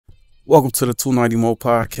Welcome to the 290 Mo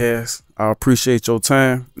podcast. I appreciate your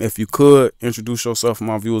time. If you could, introduce yourself to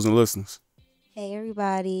my viewers and listeners. Hey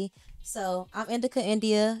everybody. So I'm Indica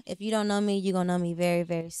India. If you don't know me, you're gonna know me very,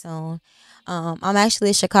 very soon. I'm actually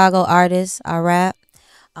a Chicago artist. I rap.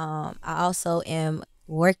 I also am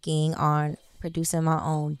working on producing my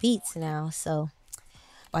own beats now. So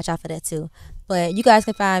watch out for that too. But you guys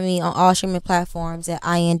can find me on all streaming platforms at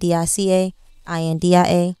INDICA,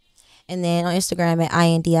 and then on Instagram at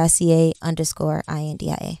INDICA_INDIA.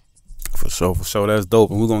 For sure. That's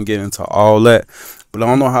dope. And we're going to get into all that. But I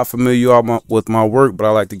don't know how familiar you are with my work, but I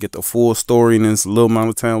like to get the full story in this little amount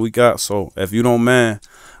of time we got. So if you don't mind,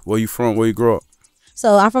 where you from, where you grew up?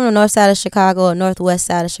 So I'm from the north side of Chicago, northwest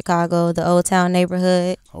side of Chicago, the Old Town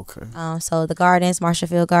neighborhood. Okay. So the Gardens,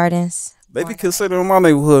 Marshallfield Gardens. They be considered in my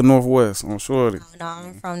neighborhood Northwest, I'm sure. No,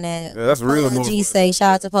 I'm from that. Yeah, that's real Polo G North. say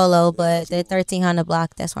shout out to Polo, but the 1300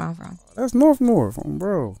 block, that's where I'm from. That's North,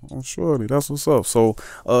 bro. I'm sure that's what's up. So,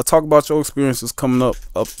 talk about your experiences coming up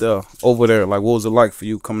there, over there. Like, what was it like for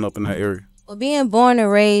you coming up in that area? Well, being born and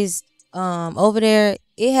raised over there,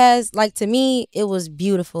 it has, like, to me, it was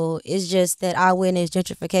beautiful. It's just that I witnessed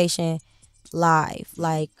gentrification live.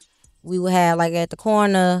 Like, we would have, like, at the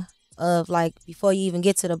corner of, like, before you even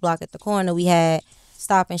get to the block at the corner, we had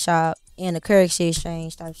Stop and Shop and the currency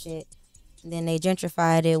exchange type shit. And then they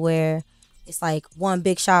gentrified it where it's like one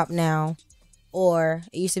big shop now, or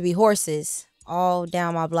it used to be horses all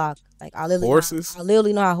down my block. Like Horses? I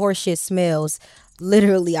literally know how horse shit smells.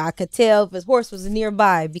 Literally, I could tell if his horse was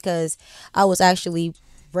nearby because I was actually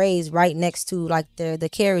raised right next to like the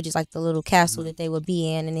carriages, like the little castle that they would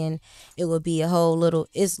be in, and then it would be a whole little.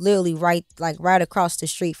 It's literally right across the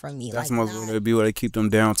street from me. That's like must be where they keep them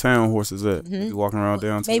downtown horses at. Be walking around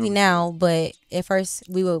downtown. Maybe now, but at first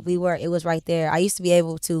we were it was right there. I used to be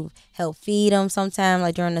able to help feed them sometime,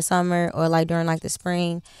 like during the summer or like during like the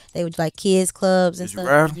spring. They would like kids clubs and Did you stuff.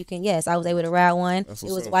 ride 'em? You can Yes, I was able to ride one. That's It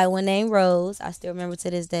what's was a up. white one named Rose. I still remember to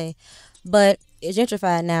this day. But it's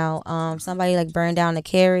gentrified now. Somebody like burned down the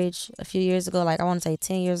carriage a few years ago. Like I want to say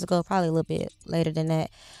 10 years ago, probably a little bit later than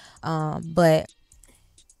that. But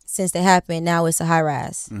since that happened, now it's a high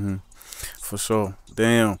rise. For sure.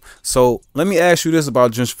 Damn. So let me ask you this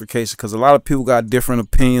about gentrification, because a lot of people got different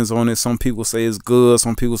opinions on it. Some people say it's good.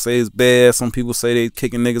 Some people say it's bad. Some people say they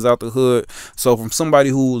kicking niggas out the hood. So from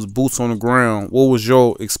somebody who was boots on the ground, what was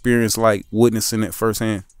your experience like witnessing it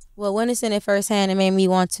firsthand? Well, witnessing it firsthand, it made me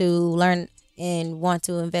want to learn and want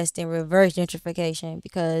to invest in reverse gentrification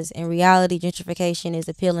because in reality, gentrification is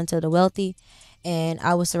appealing to the wealthy, and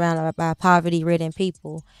I was surrounded by poverty-ridden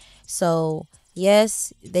people. So,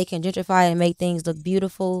 yes, they can gentrify and make things look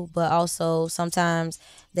beautiful, but also sometimes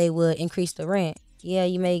they would increase the rent. Yeah,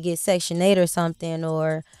 you may get Section 8 or something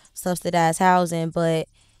or subsidized housing, but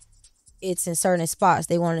it's in certain spots.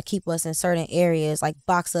 They want to keep us in certain areas, like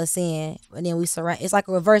box us in, and then we surround. It's like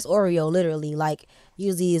a reverse Oreo, literally. Like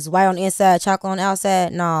usually it's white on the inside, chocolate on the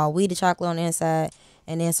outside. No, we the chocolate on the inside,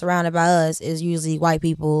 and then surrounded by us is usually white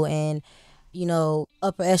people and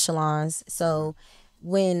upper echelons. So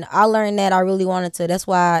when I learned that, I really wanted to. That's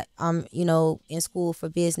why I'm in school for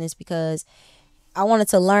business because I wanted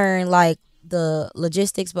to learn like the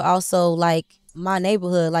logistics, but also like my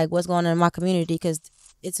neighborhood, like what's going on in my community, because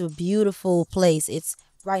it's a beautiful place. It's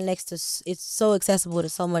right next to. It's so accessible to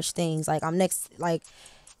so much things. Like I'm next. Like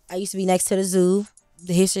I used to be next to the zoo,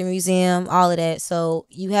 the history museum, all of that. So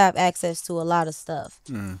you have access to a lot of stuff,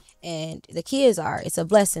 and the kids are. It's a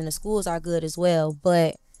blessing. The schools are good as well,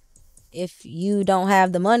 but if you don't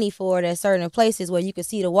have the money for it at certain places where you can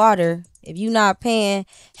see the water, if you're not paying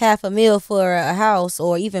half a mil for a house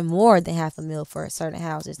or even more than half a mil for certain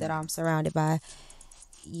houses that I'm surrounded by,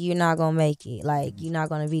 you're not gonna make it. Like you're not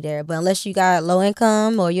gonna be there. But unless you got low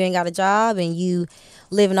income or you ain't got a job and you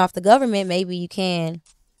living off the government, maybe you can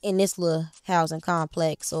in this little housing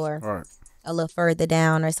complex or All right. a little further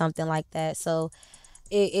down or something like that. So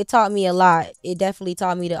it taught me a lot. It definitely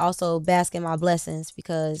taught me to also bask in my blessings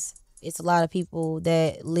because it's a lot of people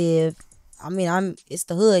that live. I mean, it's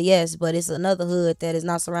the hood, yes, but it's another hood that is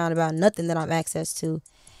not surrounded by nothing that I'm access to.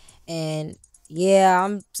 And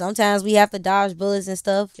yeah, sometimes we have to dodge bullets and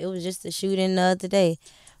stuff. It was just a shooting today,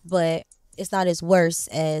 but it's not as worse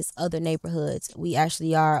as other neighborhoods. We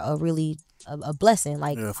actually are a blessing.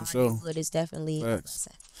 Like Yeah, for our sure. neighborhood is definitely a Facts.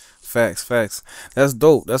 blessing. Facts. That's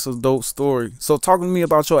dope. That's a dope story. So talk to me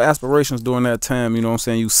about your aspirations during that time. You know what I'm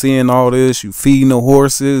saying? You seeing all this, you feeding the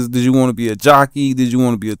horses. Did you want to be a jockey? Did you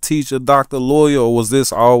want to be a teacher, doctor, lawyer, or was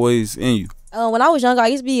this always in you? When I was younger, I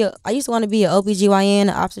used to want to be an OBGYN, an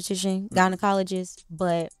obstetrician, gynecologist,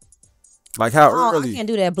 but Like how I early? can't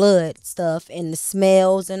do that blood stuff and the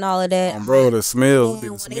smells and all of that. Bro, the smells, And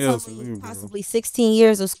the when they told smells for me me, bro. possibly 16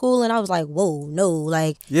 years of schooling, I was like, whoa, no,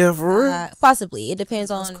 like Yeah, for real. possibly. It depends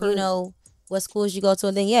That's on crazy. what schools you go to,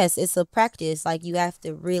 and then yes, it's a practice. Like you have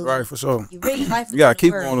to Right, really, for sure. you really life You into gotta the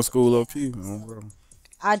keep going to word. school Yeah. up here, So bro.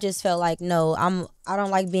 I just felt like no, I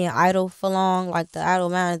don't like being idle for long. Like the idle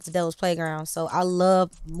mind is the devil's playground. So I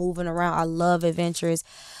love moving around. I love adventures.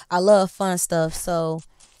 I love fun stuff. So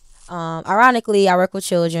ironically, I work with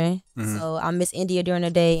children. Mhm. So I miss India during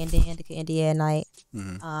the day and then Indica India at night.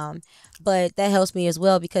 Mhm. Um, but that helps me as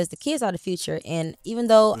well because the kids are the future. And even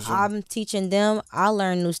though For sure. I'm teaching them, I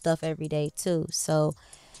learn new stuff every day too. So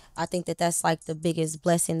I think that that's like the biggest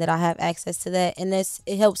blessing that I have access to that. And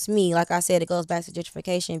it helps me. Like I said, it goes back to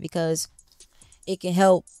gentrification because it can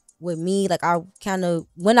help with me. Like I kind of,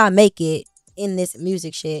 when I make it in this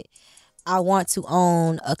music shit, I want to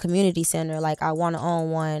own a community center. Like I want to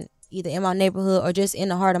own one either in my neighborhood or just in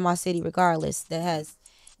the heart of my city, regardless. That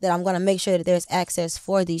I'm gonna make sure that there's access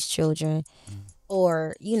for these children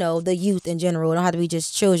or the youth in general. It don't have to be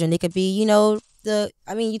just children. It could be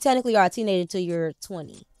you technically are a teenager until you're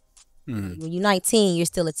 20. Mhm. When you're 19, you're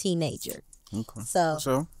still a teenager. Okay. For So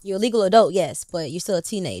sure. you're a legal adult, yes, but you're still a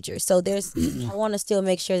teenager. So I want to still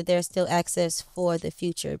make sure that there's still access for the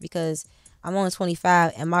future because I'm only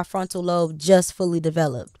 25 and my frontal lobe just fully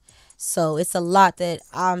developed. So it's a lot that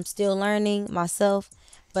I'm still learning myself,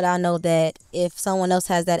 but I know that if someone else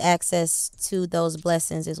has that access to those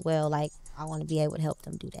blessings as well, like I want to be able to help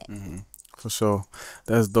them do that. For sure.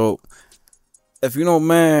 That's dope. If you know,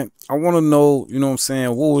 man, I want to know, you know what I'm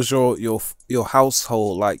saying, what was your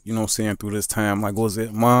household like, you know what I'm saying, through this time? Like, was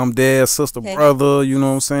it mom, dad, sister, Okay. brother, you know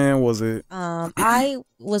what I'm saying? Was it? I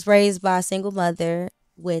was raised by a single mother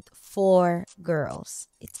with 4 girls.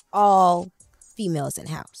 It's all females in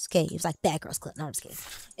the house. Okay, it was like Bad Girls Club. No, I'm just kidding.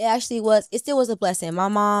 It actually was. It still was a blessing. My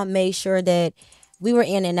mom made sure that we were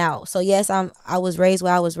in and out. So yes, I was raised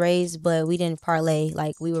where I was raised, but we didn't parlay.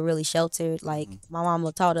 Like we were really sheltered. Like my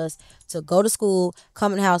mama taught us to go to school,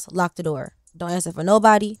 come in the house, lock the door, don't answer for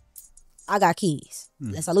nobody. I got keys.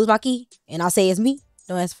 Unless I lose my key and I say it's me,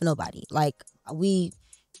 don't answer for nobody. Like we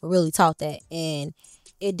were really taught that, and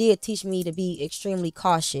it did teach me to be extremely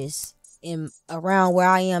cautious in around where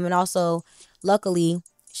I am, and also, luckily,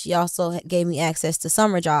 she also gave me access to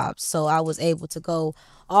summer jobs, so I was able to go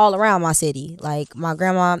all around my city. Like my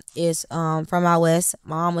grandma is from out west.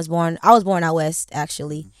 My mom was born. I was born out west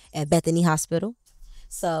actually at Bethany Hospital.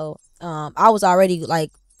 So I was already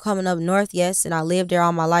like coming up north, yes, and I lived there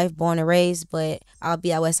all my life, born and raised. But I'll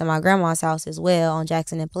be out west at my grandma's house as well on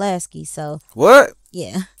Jackson and Pulaski. So What?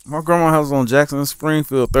 yeah, My grandma house on Jackson and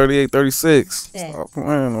Springfield, 3836. that Stop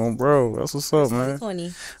playing on, bro. That's what's up, man.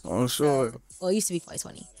 20. I'm sure. Well, it used to be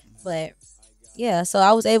 20, but yeah. So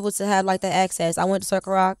I was able to have like that access. I went to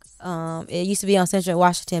Circle Rock. It used to be on Central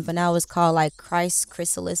Washington, but now it's called like Christ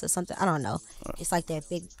Chrysalis or something. I don't know. It's like that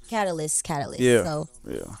big catalyst. Yeah. So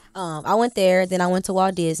Yeah. I went there. Then I went to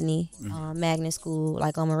Walt Disney Magnet School,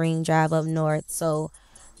 like on Marine Drive up north. So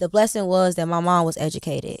the blessing was that my mom was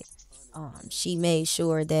educated. She made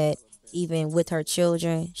sure that even with her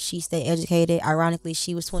children, she stayed educated. Ironically,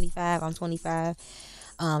 she was 25. I'm 25.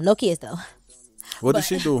 No kids though. What did But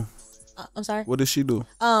she do? I'm sorry. What did she do?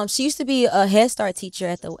 She used to be a Head Start teacher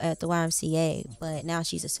at the YMCA, but now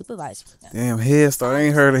she's a supervisor. Damn, Head Start. I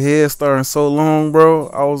ain't heard of Head Start in so long, bro.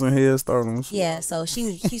 I was in Head Start. Yeah, so she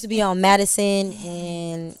used to be on Madison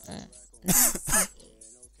and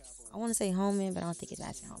I want to say Holman, but I don't think it's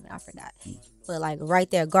Madison Holman. I forgot. But like right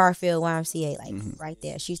there, Garfield YMCA, like right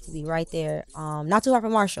there. She used to be right there. Not too far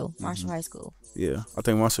from Marshall High School. Yeah, I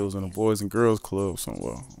think my shit was in a Boys and Girls Club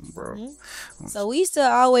somewhere, bro. So we used to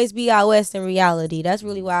always be out west in reality. That's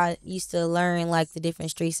really why I used to learn like the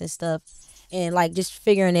different streets and stuff, and like just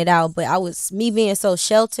figuring it out. But me being so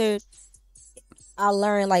sheltered. I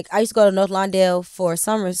learned like I used to go to North Lawndale for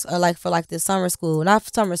summers, or like for like the summer school, not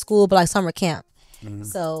for summer school, but like summer camp.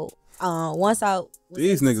 So once I was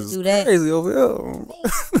These able to niggas do is that, crazy over here.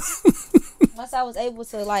 once I was able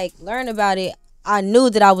to like learn about it, I knew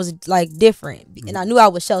that I was like different, and I knew I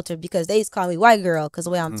was sheltered because they used to call me white girl because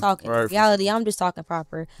the way I'm talking. Right, In reality, I'm just talking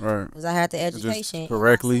proper Right. because I had the Just education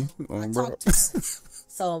correctly, I bro. talked to-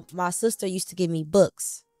 So my sister used to give me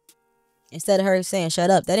books instead of her saying shut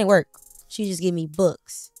up. That didn't work. She just give me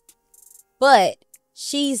books, but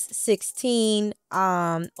she's 16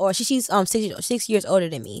 or she's 6 years older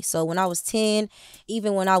than me. So when I was 10,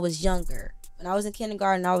 even when I was younger, when I was in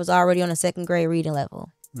kindergarten, I was already on a second grade reading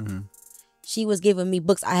level. She was giving me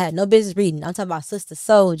books I had no business reading. I'm talking about Sister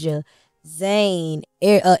Soldier, Zane,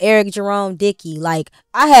 Eric Jerome Dickey. Like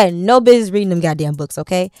I had no business reading them goddamn books,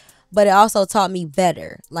 okay? but it also taught me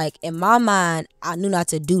better. Like in my mind, I knew not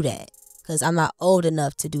to do that because I'm not old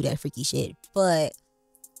enough to do that freaky shit. But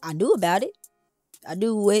I knew about it. I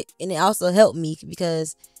do it, and it also helped me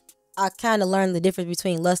because I kind of learned the difference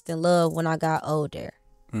between lust and love when I got older.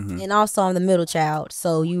 And also I'm the middle child,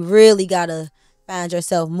 so you really gotta find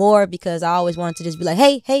yourself more because I always wanted to just be like,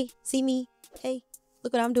 hey, see me, hey,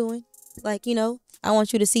 look what I'm doing. Like, I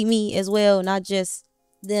want you to see me as well, not just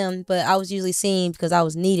them, but I was usually seen because I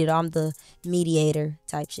was needed. I'm the mediator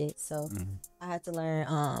type shit. So I had to learn.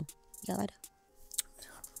 You got lighter?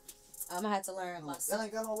 I'm gonna have to learn myself. I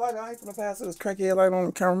ain't got no light. I ain't gonna pass this crackhead light on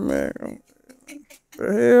the camera, man.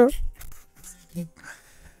 The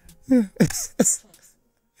hell?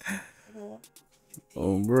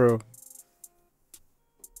 Oh, bro.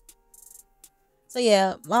 So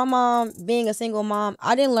yeah, my mom, being a single mom,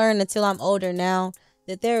 I didn't learn until I'm older now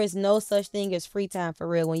that there is no such thing as free time for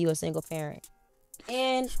real when you a single parent.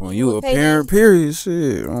 And when you a parent, period,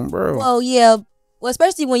 shit, bro. Well, yeah,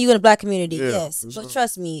 especially when you in a black community, yes. But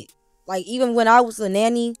trust me, like even when I was a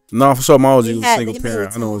nanny, no, for sure, my OG was a single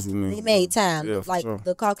parent. I know what you mean. They made time. Yeah, like sure.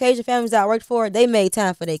 The Caucasian families that I worked for, they made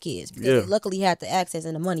time for their kids because they luckily had the access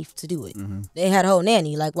and the money to do it. They had a whole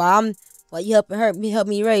nanny. Like while you help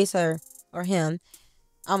me raise her or him,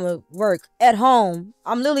 I'm gonna work at home.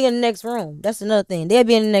 I'm literally in the next room. That's another thing. They'd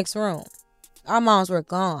be in the next room. Our moms were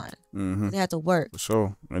gone. They had to work. For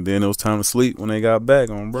sure. And then it was time to sleep when they got back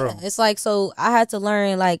on, bro. Yeah, it's like, so I had to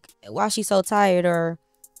learn like why she's so tired or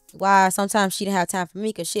why sometimes she didn't have time for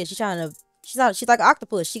me. Cause shit, she's like an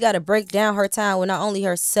octopus. She got to break down her time with not only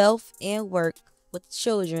herself and work with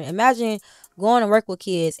children. Imagine going to work with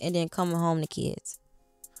kids and then coming home to kids.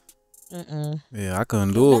 Yeah, I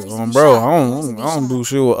couldn't do it, bro. I don't do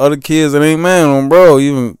shit with other kids that ain't man, bro.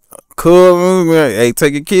 Even cousins, hey,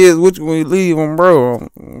 take your kids with you when you leave, bro.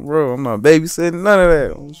 Bro, I'm not babysitting none of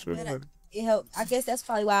that. Sure. It helped. I guess that's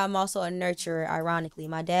probably why I'm also a nurturer. Ironically,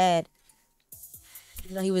 my dad,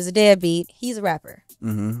 he was a deadbeat. He's a rapper.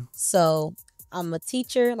 So I'm a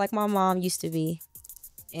teacher like my mom used to be,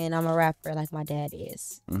 and I'm a rapper like my dad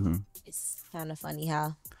is. It's kind of funny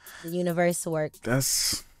how the universe works.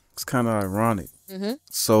 It's kind of ironic.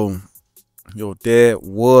 So your dad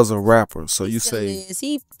was a rapper. So you say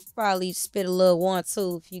he probably spit a little one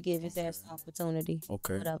too if you give his ass an opportunity.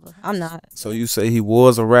 Okay. Whatever. I'm not. So you say he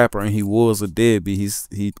was a rapper and he was a deadbeat.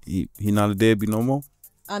 He not a deadbeat no more?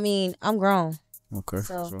 I mean, I'm grown. Okay.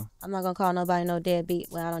 So I'm not gonna call nobody no deadbeat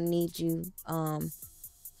when I don't need you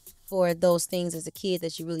for those things as a kid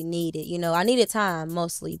that you really needed. I needed time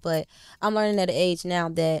mostly, but I'm learning at an age now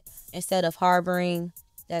that instead of harboring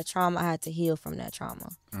that trauma, I had to heal from that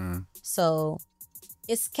trauma. So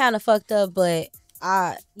it's kind of fucked up, but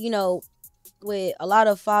with a lot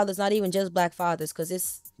of fathers, not even just black fathers, because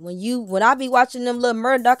it's when I be watching them little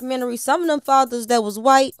murder documentaries, some of them fathers that was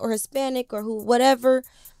white or Hispanic or whatever,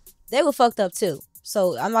 they were fucked up too.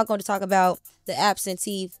 So I'm not going to talk about the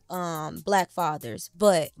absentee black fathers,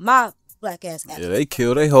 but my black ass. Yeah, they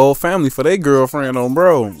killed their whole family for their girlfriend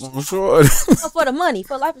bro. I'm sure. For the money,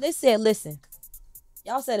 for life. They said, listen,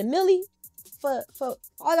 y'all said $1 million for all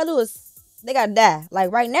I gotta do is they gotta die.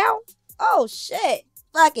 Like right now, oh shit.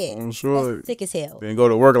 Fuck it. I'm sure. That's sick as hell. Then go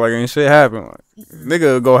to work like ain't shit happen. Like,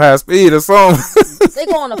 nigga go high speed or something. They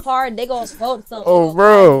go on a party. They go on vote something. Oh,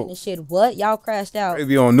 bro. And shit. What? Y'all crashed out. They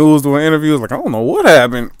be on news doing interviews. Like, I don't know what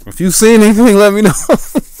happened. If you seen anything, let me know.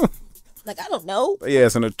 Like, I don't know. They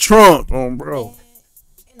ass in the trunk, bro.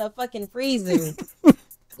 In the fucking freezer.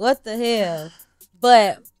 What the hell?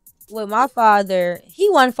 But with my father, he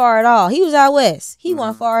wasn't far at all. He was out west. He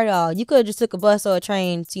wasn't far at all. You could have just took a bus or a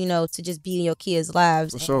train to, to just be in your kids'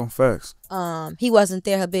 lives. For sure, facts. He wasn't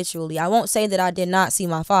there habitually. I won't say that I did not see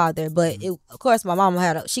my father, but of course my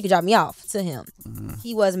mama she could drop me off to him.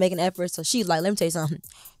 He wasn't making efforts, so she's like, let me tell you something.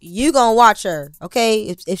 You gonna watch her,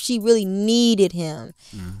 okay? If she really needed him.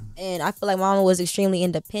 And I feel like mama was extremely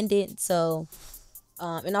independent, so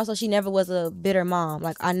and also she never was a bitter mom.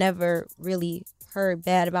 Like I never really heard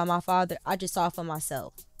bad about my father. I just saw for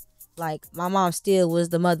myself. Like my mom still was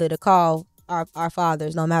the mother to call our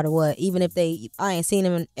fathers no matter what, even if I ain't seen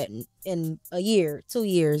them in a year, 2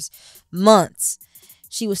 years, months.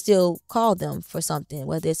 She would still call them for something,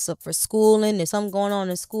 whether it's for schooling, if something going on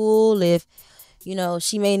in school, if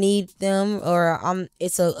she may need them, or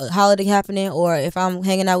it's a holiday happening, or if I'm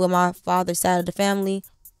hanging out with my father's side of the family,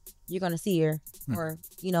 you're gonna see her, or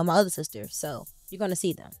my other sister, so you're gonna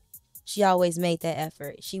see them. She always made that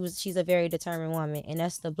effort. She's a very determined woman, and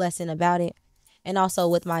that's the blessing about it. And also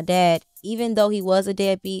with my dad, even though he was a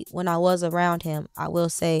deadbeat, when I was around him, I will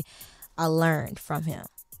say I learned from him.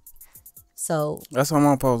 So that's how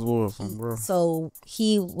my pops was, bro. So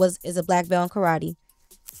he is a black belt in karate.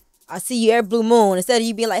 I see you every blue moon. Instead of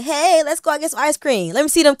you being like, hey, let's go out get some ice cream. Let me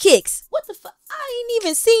see them kicks. What the fuck? I ain't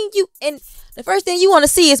even seen you. And the first thing you want to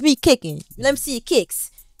see is me kicking. Let me see your kicks.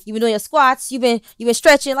 You been doing your squats. You been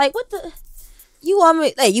stretching. Like, what the? You want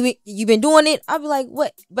me? Like, you been doing it? I'll be like,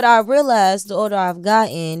 what? But I realized the older I've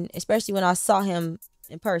gotten, especially when I saw him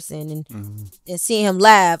in person and seeing him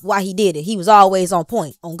live while he did it, he was always on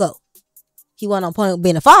point, on go. He wasn't on point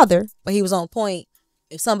being a father, but he was on point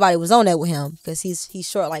if somebody was on there with him, because he's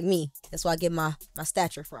short like me. That's where I get my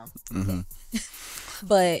stature from.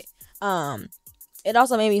 But it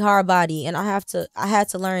also made me hard body, and I had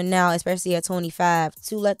to learn now, especially at 25,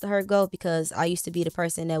 to let the hurt go, because I used to be the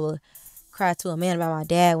person that would cry to a man about my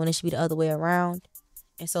dad when it should be the other way around.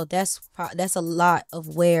 And so that's a lot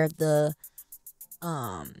of where the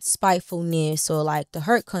spitefulness or like the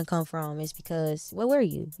hurt can come from, is because where were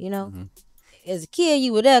you, you know? As a kid,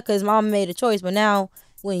 you were there because mom made a choice, but now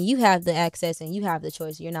when you have the access and you have the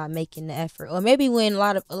choice, you're not making the effort. Or maybe when a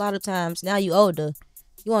lot of times now you older,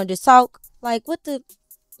 you want to just talk. Like, what the?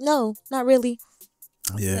 No, not really.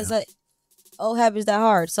 Yeah. It's like old habits that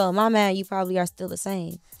hard. So my man, you probably are still the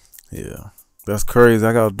same. Yeah. That's crazy.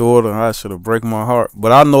 I got a daughter. I should have break my heart.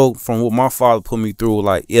 But I know from what my father put me through,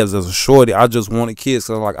 like, as a shorty, I just wanted kids.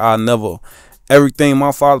 So, like, everything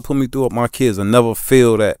my father put me through with my kids, I never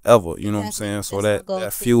feel that ever. You know what I'm saying? So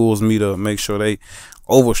that fuels me to make sure they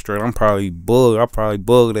overstraight. I probably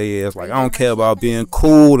bug their ass. Like, I don't care about being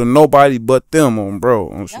cool to nobody but them,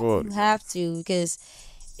 bro. I'm sure. You have to, because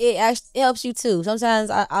it helps you too. Sometimes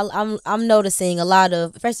I'm noticing a lot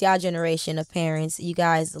of, especially our generation of parents, you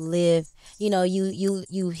guys live, you know,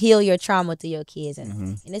 you heal your trauma through your kids,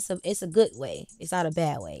 and it's a good way. It's not a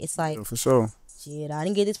bad way. It's like, yeah, for sure. Shit, I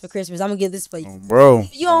didn't get this for Christmas. I'm gonna get this for you, bro.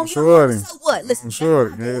 You don't, sure. So what? Listen, sure.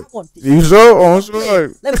 You sure? I'm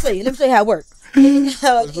sure. Let me show you how it works.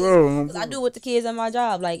 I do it with the kids at my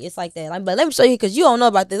job. Like, it's like that. Like, but let me show you, because you don't know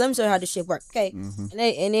about this. Let me show you how this shit works, okay? And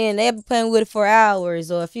then they be playing with it for hours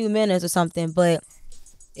or a few minutes or something. But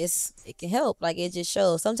it can help. Like, it just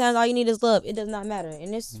shows. Sometimes all you need is love. It does not matter,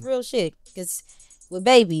 and it's real shit. Because with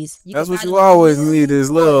babies, that's what you always need, is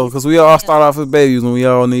love. Because we all start off as babies and we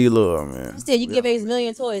all need love, man. Still, you give babies a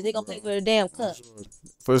million toys, they gonna play with a damn cup.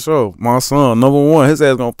 For sure. My son, number one, his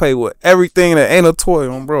ass gonna play with everything that ain't a toy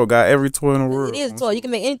on, bro. Got every toy in the world. It is a toy. You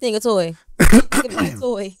can make anything a toy. You can make a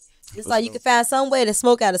toy. It's like you can find some way to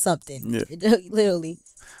smoke out of something. Yeah. Literally.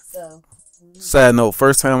 So. Sad note,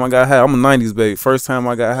 first time I got high, I'm a 90s baby. First time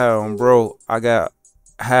I got high on, bro, I got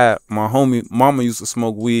high. My homie, mama used to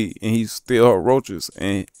smoke weed, and he still had roaches.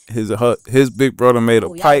 And his big brother made a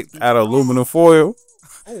pipe out of aluminum foil.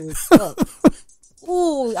 Oh, fuck.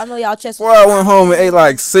 Ooh, I know y'all chest. Before I went home and ate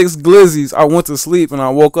like 6 glizzies, I went to sleep and I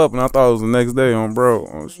woke up and I thought it was the next day on, bro.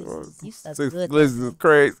 I'm sure. 6 glizzies is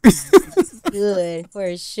crazy. Good,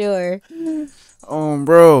 for sure.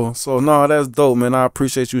 Bro. So no, that's dope, man. I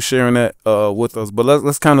appreciate you sharing that with us. But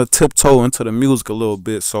let's kind of tiptoe into the music a little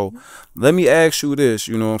bit. So let me ask you this,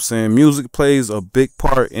 you know what I'm saying? Music plays a big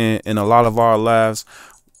part in a lot of our lives.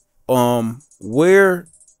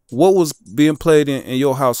 What was being played in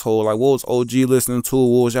your household? Like, what was OG listening to?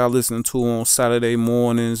 What was y'all listening to on Saturday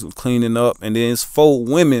mornings, cleaning up? And then it's 4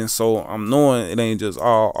 women, so I'm knowing it ain't just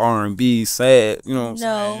all R&B, sad, you know what I'm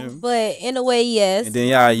saying? No, but in a way, yes. And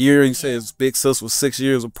then you say his big sis was 6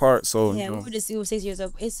 years apart, so yeah, we were 6 years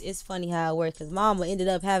apart. It's funny how it works, because mama ended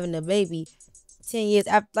up having a baby 10 years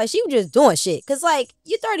after. Like, she was just doing shit, because, like,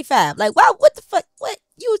 you're 35. Like, wow, what the fuck? What?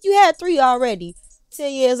 You had 3 already.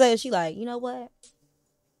 10 years later, she like, you know what?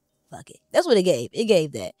 Fuck it. That's what it gave. It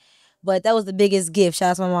gave that. But that was the biggest gift.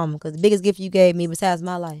 Shout out to my mama. Because the biggest gift you gave me besides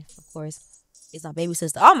my life, of course, is my baby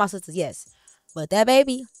sister. All my sisters, yes. But that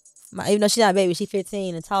baby, even though she's not a baby, she's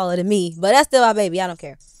 15 and taller than me. But that's still my baby. I don't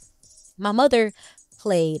care. My mother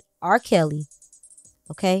played R. Kelly.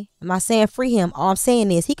 Okay? I'm not saying free him. All I'm saying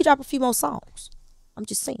is he could drop a few more songs. I'm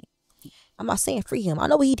just saying. I'm not saying free him. I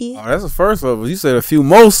know what he did. Oh, that's the first of it. You said a few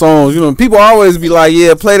more songs. You know, people always be like,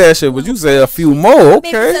 "Yeah, play that shit," but you said a few more.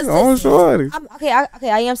 Okay, I'm sure. I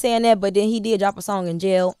am saying that, but then he did drop a song in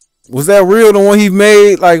jail. Was that real? The one he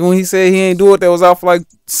made, like when he said he ain't do it, that was out for like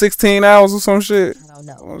 16 hours or some shit. I don't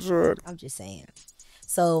know. I'm sure. I'm just saying.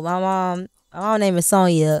 So my name is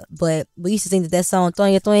Sonya, but we used to sing that song,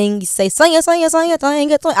 Tonya Twing. You say Sonya, Sonya, Sonya,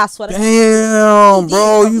 Tonya Twing. I swear to God. Damn,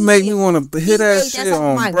 bro, you make me want to hear that shit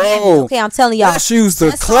on, bro. Okay, I'm telling y'all. That used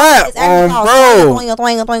to clap on, bro.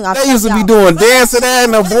 They used to be doing dance to that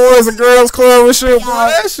in the Boys and Girls Club and shit, bro.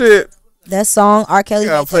 That shit. That song, R. Kelly. You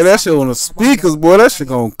gotta play that shit on the speakers, boy. That shit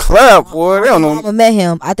gonna clap, boy. They don't know. Mama met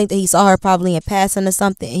him. I think that he saw her probably in passing or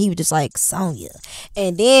something, and he was just like Sonya,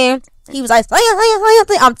 and then he was like Sonya, Sonya, Sonya,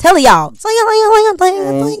 Sonya. I'm telling y'all, Sonya, Sonya, Sonya,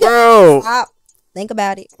 Sonya, Sonya. Bro. Stop. Think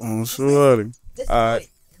about it. I'm sure. Alright.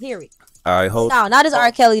 Hear it. Alright, hold. No, not as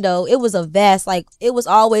R. Kelly though. It was a vast, like it was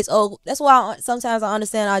always. Oh, that's why sometimes I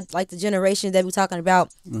understand. I like the generation that we talking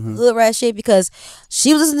about hood rat shit, because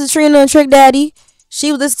she was listening to Trina and Trick Daddy. She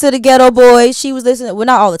was listening to the Ghetto Boys. She was listening, well,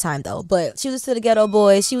 not all the time though, but she was listening to the Ghetto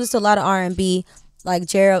Boys. She was to a lot of R&B, like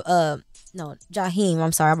Jaheim.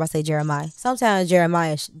 I'm sorry, I'm about to say Jeremiah. Sometimes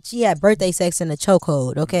Jeremiah. She had birthday sex in the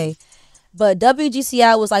chokehold. Okay, but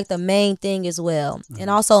WGCI was like the main thing as well, and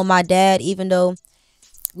also my dad, even though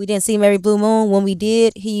we didn't see him every blue moon, when we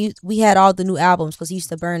did, we had all the new albums because he used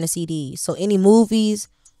to burn the CDs. So any movies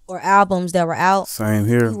or albums that were out, same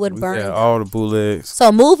here. He would burn all the bootlegs.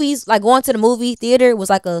 So movies, like going to the movie theater, was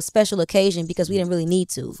like a special occasion because we didn't really need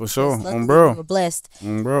to. For sure, bro. We were blessed.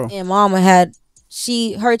 Bro. And Mama had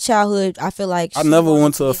her childhood. I feel like I never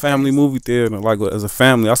went to a family movie theater. Like as a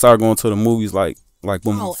family, I started going to the movies like with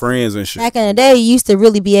my friends and shit. Back in the day, you used to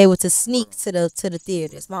really be able to sneak to the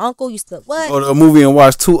theaters. My uncle used to go to a movie and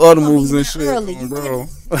watch 2 other movies and shit. Early. Bro.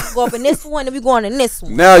 Go up in this one and we going in this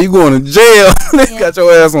one. Now you going to jail. They got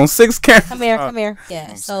your ass on 6 cameras. Come here.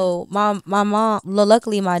 Yeah. So my mom,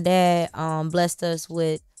 luckily my dad blessed us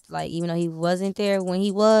with, like, even though he wasn't there when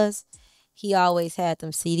he was, he always had them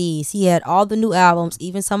CDs. He had all the new albums,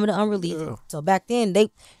 even some of the unreleased. Yeah. So back then,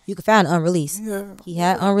 you could find unreleased. Yeah. He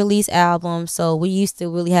had unreleased albums. So we used to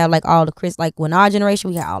really have like all the Chris, like when our generation,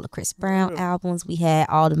 we had all the Chris Brown albums. We had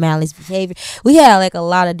all the Manly's Behavior. We had like a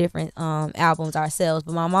lot of different albums ourselves.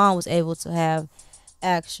 But my mom was able to have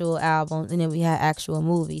actual albums, and then we had actual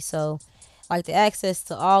movies. So like the access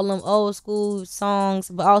to all them old school songs,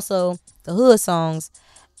 but also the hood songs.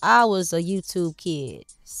 I was a YouTube kid.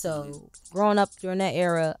 So growing up during that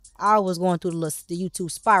era, I was going through the YouTube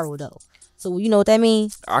spiral though. So you know what that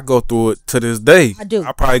means? I go through it to this day. I do.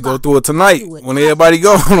 I probably go through it tonight when everybody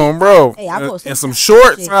going on, bro. Hey, I go and some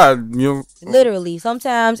shorts. Literally,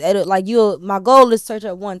 sometimes my goal is to search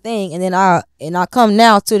up one thing, and then I come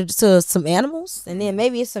now to some animals, and then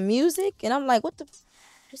maybe it's some music, and I'm like, this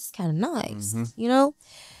is kind of nice, you know.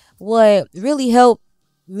 What really helped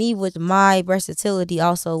me with my versatility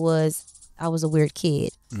also was I was a weird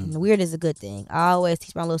kid. And weird is a good thing. I always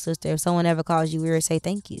teach my little sister, if someone ever calls you weird, say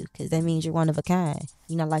thank you, because that means you're one of a kind.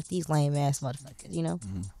 You're not like these lame ass motherfuckers, you know.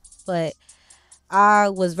 But I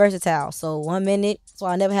was versatile. So 1 minute, so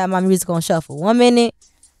I never had my music on shuffle. 1 minute,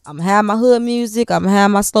 I'm gonna have my hood music, I'm gonna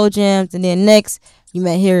have my slow jams, and then next you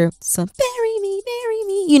might hear some bury me.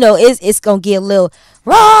 You know, it's gonna get a little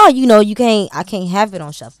raw. You know, I can't have it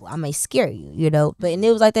on shuffle. I may scare you, you know. And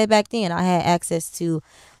it was like that back then. I had access to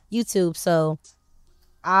YouTube, so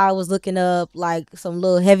I was looking up like some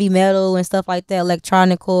little heavy metal and stuff like that,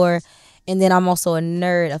 electronic core. And then I'm also a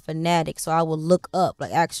nerd, a fanatic, so I would look up,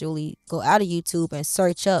 like actually go out of YouTube and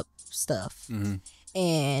search up stuff.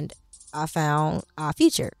 And I found Odd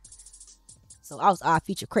Future. So I was Odd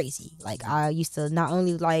Future crazy. Like I used to not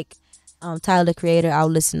only like Tyler the Creator, I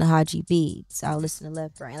would listen to Haji Beats, I would listen to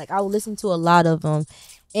Left Brain, like I would listen to a lot of them.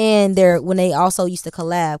 And when they also used to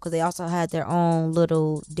collab, because they also had their own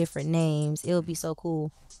little different names. It would be so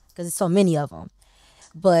cool because there's so many of them.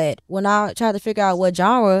 But when I tried to figure out what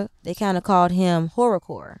genre, they kind of called him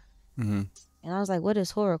horrorcore. And I was like, what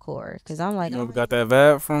is horrorcore? Because I'm like, you never got that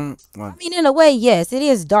vibe from? I mean, in a way, yes, it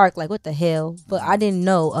is dark. Like, what the hell? But I didn't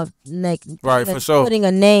know of like for sure putting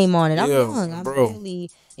a name on it. I'm young. I'm really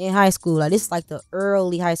in high school. Like, this is like the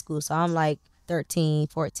early high school. So I'm like 13,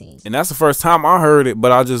 14. And that's the first time I heard it,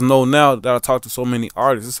 but I just know now that I talk to so many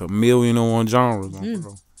artists, it's 1,000,001 genres.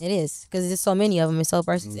 It is, because there's so many of them. It's so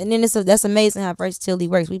versatile. And then that's amazing how versatility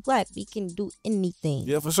works. We black, we can do anything.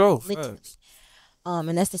 Yeah, for sure.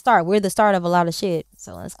 And that's the start. We're the start of a lot of shit.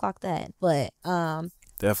 So let's clock that. But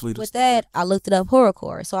definitely with that, I looked it up,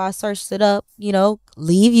 horrorcore. So I searched it up, you know,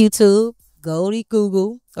 leave YouTube, go to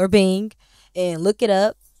Google or Bing and look it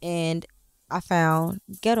up, and I found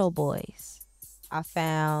Ghetto Boys. I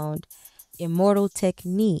found Immortal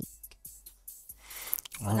Technique.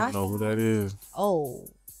 I don't know who that is. Oh,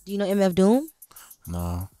 do you know MF Doom?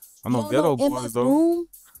 Nah, I know Ghetto Boys though. Doom?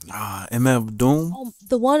 Nah, MF Doom. Oh,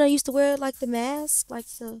 the one that used to wear like the mask, like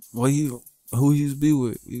the. Who he used to be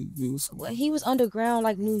with? He was underground,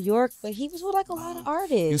 like New York, but he was with like a lot of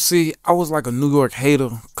artists. You see, I was like a New York hater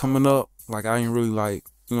coming up. Like I didn't really like.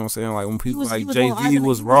 You know what I'm saying? Like when people like Jay-Z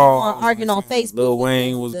was raw, arguing on Facebook. Lil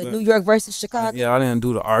Wayne was the New York versus Chicago. Yeah, I didn't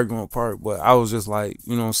do the argument part, but I was just like,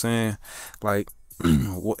 you know what I'm saying? Like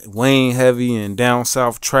Wayne heavy and down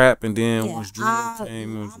south trap, and then Yeah, once drill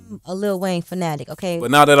came. I'm a Lil Wayne fanatic. Okay,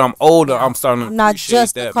 But now that I'm older, now, I'm starting to I'm not appreciate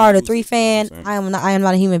just a that Carter music, 3 you know fan. what I'm saying? I am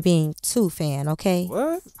not a human being 2 fan. Okay,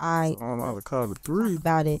 What? I I'm not a Carter 3.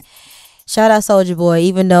 about it. Shout out Soldier Boy,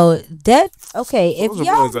 even though that okay, if Soulja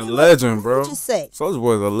y'all Boy's a legend, let bro. me just say, Soulja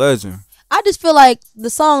Boy's a legend. I just feel like the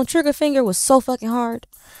song Trigger Finger was so fucking hard.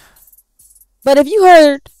 But if you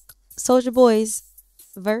heard Soldier Boy's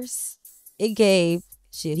verse, it gave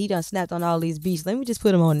shit. He done snapped on all these beats. Let me just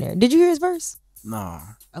put him on there. Did you hear his verse? Nah.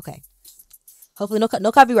 Okay. Hopefully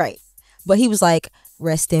no copyright. But he was like,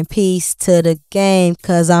 rest in peace to the game,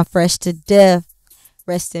 cause I'm fresh to death.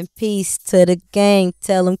 Rest in peace to the gang.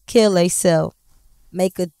 Tell them kill theyself.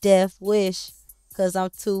 Make a death wish, cause I'm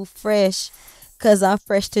too fresh. Cause I'm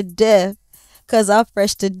fresh to death. Cause I'm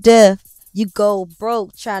fresh to death. You go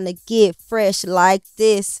broke trying to get fresh like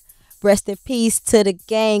this. Rest in peace to the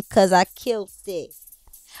gang, cause I killed it.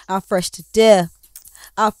 I'm fresh to death.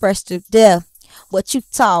 I'm fresh to death. What you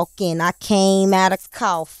talking? I came out of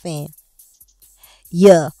coffin.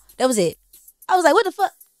 Yeah, that was it. I was like, what the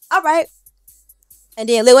fuck? All right. And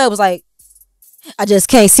then Lil Wayne was like, I just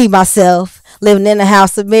can't see myself living in a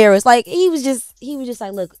house of mirrors. Like he was just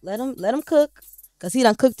like, look, let him cook, cause he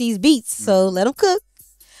done cooked these beats, so let him cook.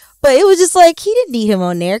 But it was just like he didn't need him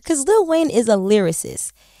on there, cause Lil Wayne is a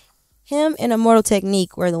lyricist. Him and Immortal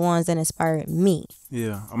Technique were the ones that inspired me.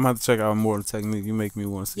 Yeah, I'm gonna have to check out Immortal Technique. You make me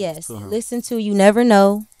want to see. Yes, listen to You Never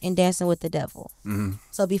Know and Dancing with the Devil. Mm-hmm.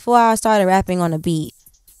 So before I started rapping on a beat,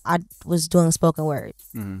 I was doing spoken word.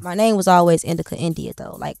 Mm-hmm. My name was always Indica India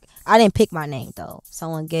though. Like I didn't pick my name though.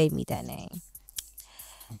 Someone gave me that name.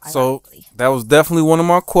 So that was definitely one of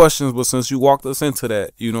my questions, but since you walked us into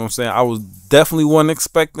that, you know what I'm saying, I was definitely wasn't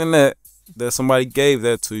expecting that somebody gave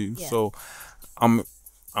that to you. Yeah. So I'm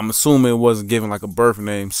assuming it wasn't given like a birth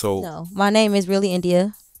name. So no, my name is really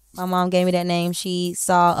India. My mom gave me that name. She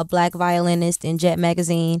saw a black violinist in Jet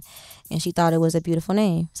magazine, and she thought it was a beautiful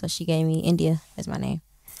name, so she gave me India as my name.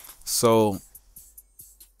 So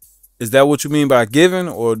is that what you mean by given,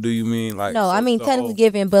 or do you mean like? No, I mean technically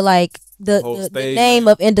given, but like the name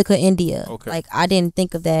of Indica India. Okay. Like I didn't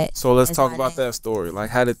think of that. So let's talk about that story.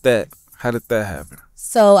 Like how did that happen?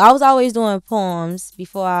 So I was always doing poems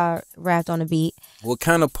before I rapped on the beat. What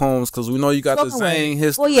kind of poems? Because we know you got the Zane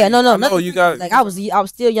history. Well, yeah, no, no, you got. Like I was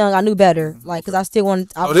still young. I knew better. Like because I still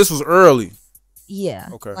wanted. This was early. Yeah.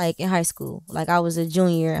 Okay. Like in high school. Like I was a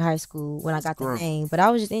junior in high school when I got the name. But I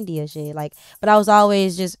was just India shit. Like but I was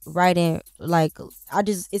always just writing like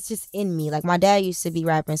it's just in me. Like my dad used to be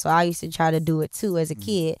rapping, so I used to try to do it too as a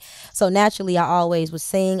kid. So naturally I always was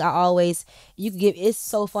sing. It's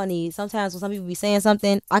so funny. Sometimes when some people be saying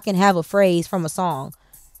something, I can have a phrase from a song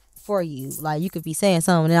for you. Like you could be saying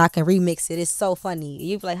something and I can remix it. It's so funny.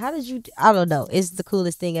 You be like, how did you I don't know. It's the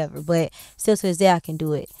coolest thing ever. But still to this day I can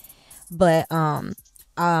do it. But I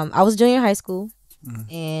was junior in high school,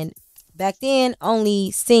 and back then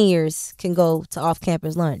only seniors can go to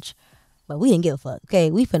off-campus lunch. But we didn't give a fuck.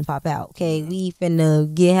 Okay, we finna pop out. Okay, we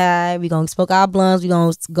finna get high. We gonna smoke our blunts. We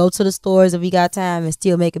gonna go to the stores if we got time and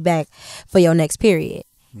still make it back for your next period.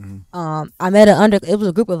 I met it was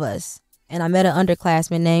a group of us, and I met an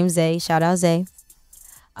underclassman named Zay. Shout out Zay.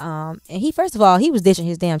 And he first of all he was ditching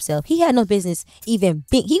his damn self. He had no business even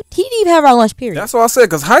being. He didn't even have our lunch period. That's what I said.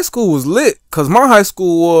 Cause high school was lit. Cause my high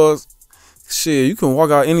school was shit. You can walk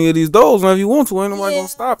out any of these doors whenever you want to. Ain't nobody gonna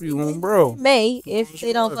stop you, bro. May if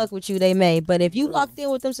they don't fuck with you, they may. But if you locked in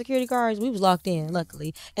with them security guards, we was locked in.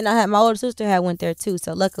 Luckily, and I had my older sister had went there too.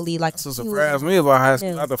 So luckily, like that's what surprised me about high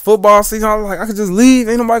school. After football season, I was like, I could just leave.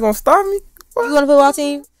 Ain't nobody gonna stop me. What? You on a football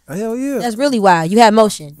team? Hell yeah. That's really why you had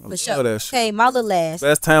motion for sure. That shit. Okay, my little ass.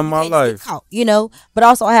 Best time of my life. Caught, you know, but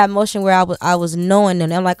also I had motion where I was knowing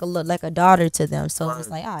them. I'm like a daughter to them. So it's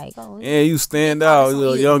like, all right, go. Yeah, you stand out,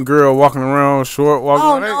 little young girl walking around, short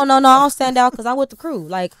walking. Oh no, I don't stand out because I'm with the crew.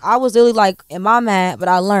 Like I was really like in my mind, but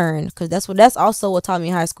I learned because that's also what taught me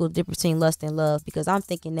in high school the difference between lust and love. Because I'm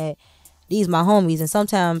thinking that these my homies, and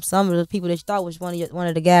sometimes some of the people that you thought was one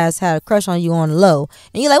of the guys had a crush on you on the low,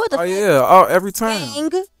 and you're like, what the? Oh yeah, every time.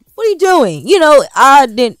 Dang. What are you doing? You know, I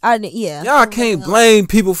didn't. Yeah. Y'all can't blame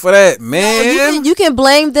people for that, man. No, you can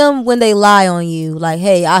blame them when they lie on you. Like,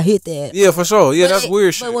 hey, I hit that. Yeah, for sure. Yeah, that's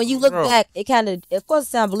weird shit. But when you look back, it kind of course, it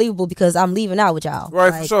sounds believable because I'm leaving out with y'all.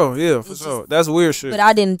 Right, like, for sure. Yeah, for sure. That's weird shit. But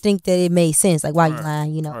I didn't think that it made sense. Like, why you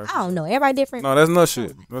lying? You know, I don't know. Everybody different. No, that's not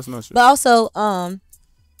shit. That's not shit. But also,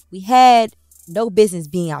 we had no business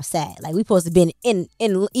being outside. Like, we supposed to be in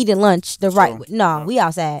eating lunch the right way. No, we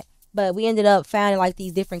outside. But we ended up finding like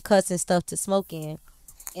these different cuts and stuff to smoke in.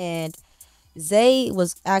 And Zay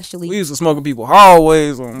was We actually, used to smoke in people's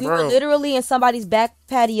hallways on, we were bro. literally in somebody's back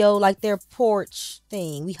patio, like their porch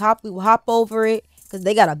thing. We would hop over it because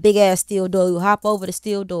they got a big ass steel door. We would hop over the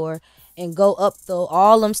steel door and go up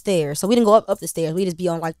all them stairs. So we didn't go up the stairs. We just be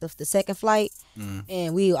on like the second flight, and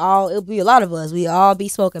it'll be a lot of us. We all be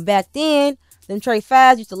smoking. Back then, them tray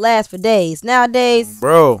fives used to last for days. Nowadays,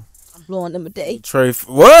 Bro. I'm blowing them a day. Trey,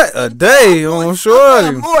 what a day on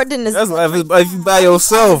shorty. More than this. That's like if you by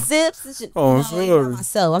yourself. Zips and shit. Oh, No, sorry.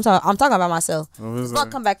 myself. I'm talking about myself. Oh, it's I'll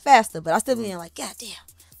like- come back faster, but I still be like, God damn.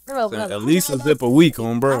 At least a zip a week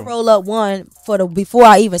on, I bro. roll up one before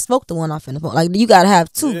I even smoke the one off in the phone. Like you gotta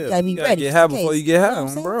have two. Yeah, You gotta be gotta ready. get high in before case. you get high You know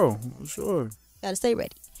what on, I'm bro. For sure. Gotta stay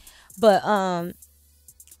ready. But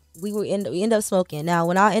we end up smoking. Now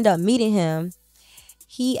when I end up meeting him,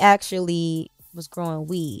 he actually was growing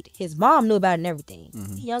weed. His mom knew about it and everything.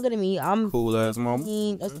 He younger than me. I'm Cool ass mama.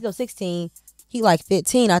 16. He like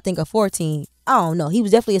 15, I think, or 14. I don't know. He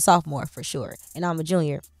was definitely a sophomore for sure, and I'm a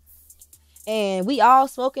junior. And we all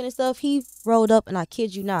smoking and stuff. He rolled up, and I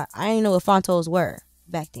kid you not, I didn't know what Fontos were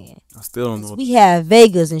back then. I still don't know. What We had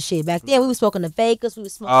Vegas and shit back then. We was smoking the Vegas. We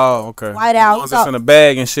was smoking. Oh, okay. White out. The ones that's in a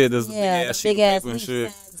bag and shit. That's Yeah, big ass, big ass and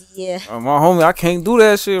shit. yeah. My homie, I can't do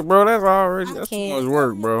that shit, bro. That's too can't. much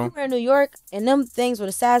work, We bro. were in New York, and them things were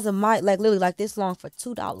the size of my, like literally like this long for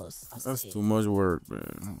 $2. That's too much work,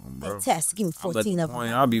 man. Bro. Test. Give me 14 of them.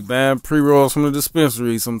 I'll be buying pre-rolls from the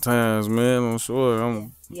dispensary sometimes, man. I'm sure.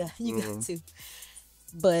 Yeah, you got to.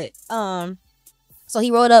 But so he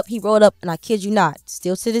rolled up, and I kid you not,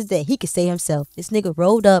 still to this day, he could say himself, this nigga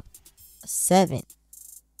rolled up a 7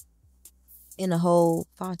 in a whole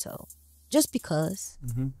Fonto. Just because.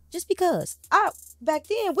 Just because. Back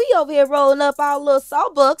then, we over here rolling up our little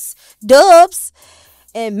Sawbucks, dubs,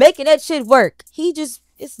 and making that shit work.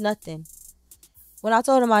 It's nothing. When I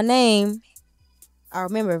told him my name, I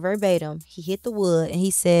remember verbatim, he hit the wood and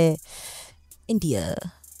he said,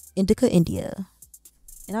 Indica, India.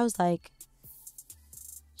 And I was like,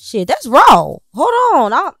 shit, that's raw. Hold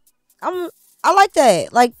on. I like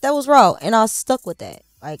that. Like, that was raw. And I stuck with that.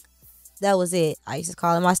 Like, that was it. I used to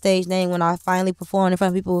call it my stage name when I finally performed in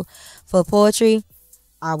front of people for poetry.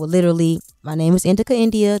 I would literally, my name is Indica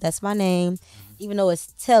India. That's my name. Even though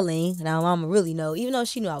it's telling, now mama really know, even though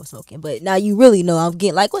she knew I was smoking, but now you really know I'm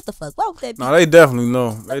getting like, what the fuck? Why would that be? No, they definitely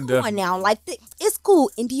know. Come on now, like, it's cool,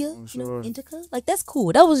 India, sure. you know, Indica, like, that's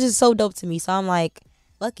cool. That was just so dope to me. So I'm like,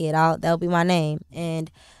 fuck it, that'll be my name. And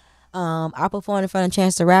I performed in front of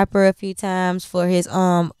Chance the Rapper a few times for his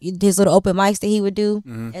little open mics that he would do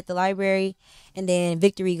at the library, and then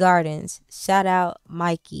Victory Gardens. Shout out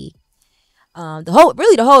Mikey. The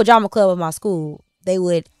whole drama club of my school.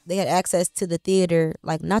 They had access to the theater,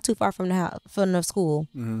 like not too far from the school,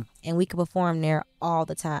 and we could perform there all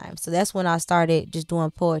the time. So that's when I started just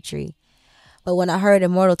doing poetry. But when I heard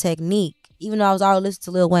Immortal Technique, even though I was already listening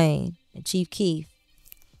to Lil Wayne and Chief Keef,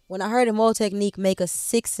 when I heard Immortal Technique make a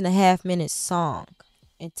 6.5-minute song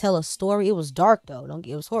and tell a story, it was dark though.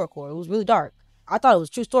 It was horrorcore. It was really dark. I thought it was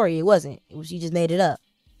a true story. It wasn't. She just made it up.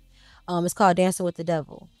 It's called Dancing with the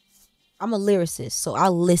Devil. I'm a lyricist, so I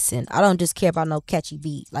listen. I don't just care about no catchy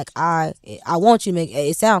beat. Like, I want you to make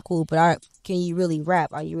it sound cool, but can you really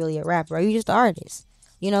rap? Are you really a rapper? Are you just an artist?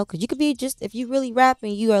 You know, because you could be just, if you really rap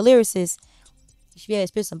and you are a lyricist, you should be able to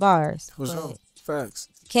spit some bars. For sure. Facts.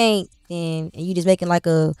 Can't, and you just making like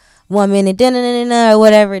a 1 minute or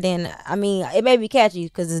whatever, then I mean, it may be catchy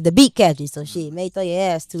because it's the beat catchy, so shit, it may throw your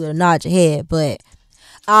ass to it or nod your head. But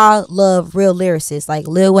I love real lyricists. Like,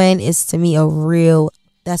 Lil Wayne is to me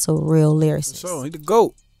that's a real lyricist. For sure, he the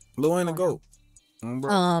GOAT. Lil Wayne the GOAT.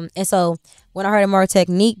 And so when I heard Immortal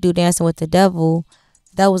Technique do Dancing with the Devil,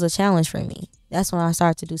 that was a challenge for me. That's when I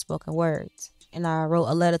started to do spoken words, and I wrote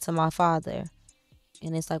a letter to my father,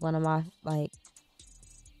 and it's like one of my, like,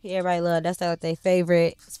 everybody love, that's like their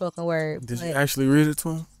favorite spoken word. Did you actually read it to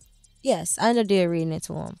him? Yes, I ended up reading it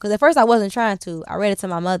to him, because at first I wasn't trying to. I read it to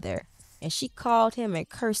my mother, and she called him and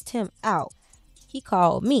cursed him out. He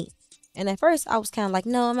called me. And at first, I was kind of like,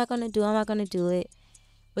 no, I'm not going to do it.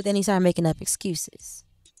 But then he started making up excuses.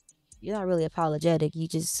 You're not really apologetic. You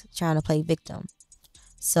just trying to play victim.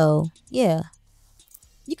 So, yeah.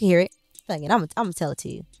 You can hear it. Fuck it, I'm going to tell it to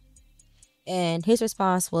you. And his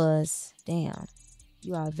response was, damn,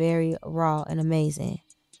 you are very raw and amazing.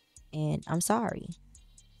 And I'm sorry.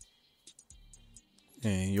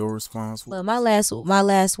 And your response was? Well, my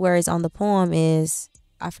last words on the poem is,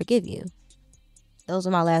 I forgive you. Those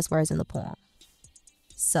are my last words in the poem.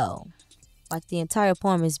 So, like, the entire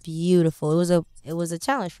poem is beautiful. It was a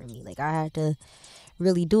challenge for me. Like, I had to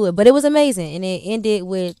really do it, but it was amazing. And it ended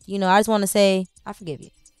with, I just want to say, I forgive you.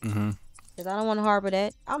 Cause I don't want to harbor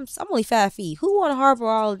that. I'm only 5 feet. Who want to harbor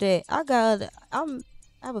all of that? I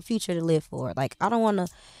have a future to live for. Like I don't want to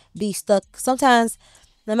be stuck. Sometimes,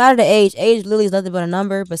 no matter the age literally is nothing but a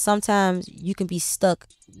number. But sometimes you can be stuck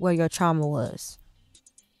where your trauma was.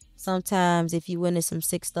 Sometimes if you went into some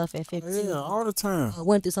sick stuff at 15, Yeah, all the time.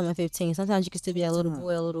 went through something at 15. Sometimes you can still be a little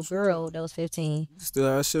boy, a little girl that was 15, Still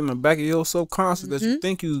have shit in the back of your subconscious that you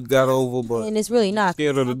think you got over, but and it's really not.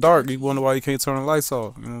 scared of the dark. You wonder why you can't turn the lights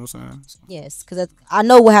off. You know what I'm saying? Yes, because I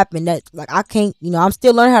know what happened. That like I can't, I'm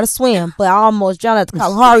still learning how to swim, but I almost drowned at the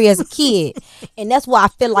Kalahari as a kid, and that's why I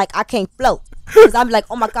feel like I can't float. Cause I'm like,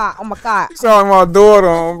 oh my god, oh my god. You sound like my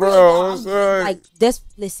daughter, bro. What's up? Like that's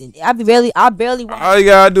listen. I barely. All you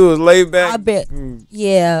gotta do is lay back. I bet.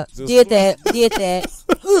 Yeah, did that.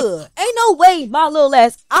 Ugh, ain't no way, my little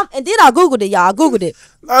ass. And then I googled it, y'all. I googled it.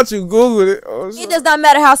 Not you Googled it. Oh, It does not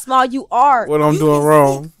matter how small you are. what I'm You doing can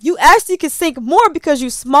wrong. sink. You actually can sink more because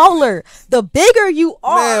you're smaller. The bigger you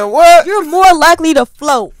are, Man, what? you're more likely to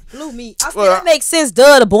float. Blew me. I feel that makes sense.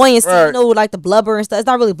 Duh, the buoyancy, Right. like the blubber and stuff. It's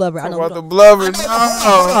not really blubber. I know. About the blubber. No,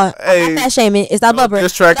 I'm hey, not shaming. It's not blubber.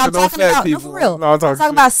 distraction I'm on talking fat about, people. No, for real. No, I'm talking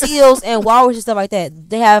shit. about seals and walrus and stuff like that.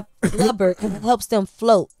 They have blubber and it helps them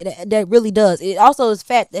float. That really does. It also is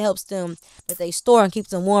fat that helps them, that they store and keeps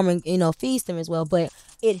them warm and feeds them as well. But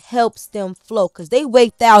it helps them float because they weigh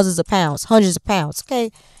thousands of pounds, hundreds of pounds.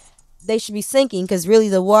 Okay, they should be sinking because really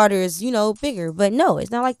the water is bigger. But no,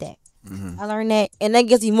 it's not like that. I learned that, and that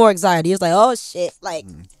gives me more anxiety. It's like, oh shit, like,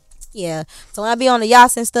 yeah. So when I be on the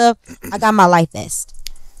yachts and stuff, I got my life vest.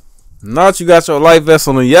 Not you got your life vest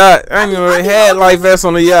on the yacht. I ain't even had life vest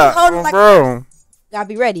on the yacht, bro. Gotta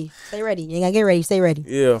be ready. Stay ready. You gotta get ready. Stay ready.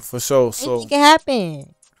 Yeah, for sure. So Anything can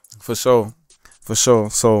happen. for sure.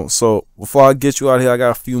 So before I get you out here, I got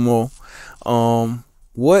a few more.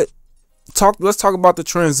 Let's talk about the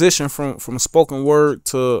transition from spoken word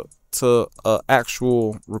to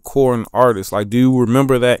actual recording artist. Like, do you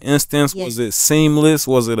remember that instance? Yes. Was it seamless?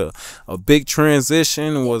 Was it a big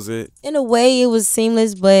transition? Was it? In a way, it was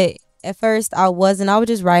seamless, but at first I wasn't. I was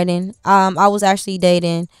just writing. I was actually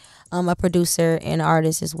dating a producer and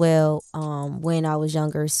artist as well when I was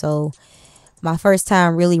younger. So my first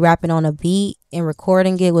time really rapping on a beat and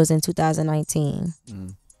recording it was in 2019.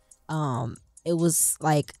 It was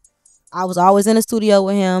like I was always in the studio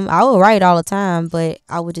with him. I would write all the time, but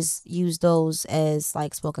I would just use those as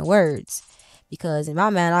like spoken words because in my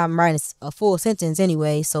mind I'm writing a full sentence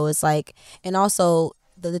anyway. So it's like, and also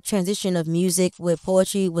the transition of music with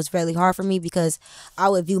poetry was really hard for me because I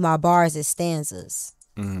would view my bars as stanzas.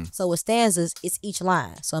 So with stanzas, it's each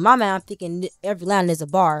line. So in my mind, I'm thinking every line is a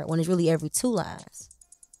bar when it's really every 2 lines.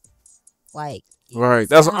 Like, Right.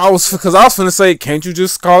 That's what I was finna say. Can't you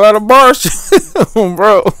just call that a bar,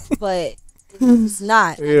 bro? but it's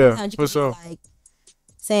not. Yeah, Sometimes you for can be, sure. like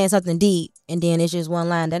saying something deep and then it's just one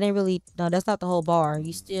line. That ain't really that's not the whole bar.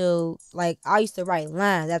 You still like I used to write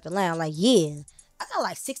lines after line. Like I got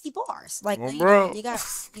like 60 bars. Like Well, no, bro.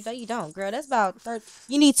 you don't, girl. That's about 30.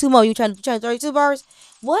 You need 2 more. You trying 32 bars?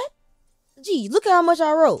 What? Gee, look at how much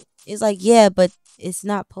I wrote. It's like yeah, but it's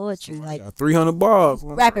not poetry. Like Got 300 bars.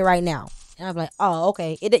 rap it right now. And I'm like, oh,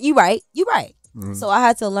 okay. You right. So I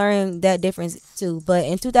had to learn that difference too. But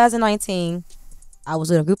in 2019, I was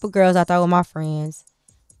with a group of girls. I thought with my friends.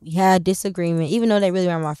 We had disagreement, even though they really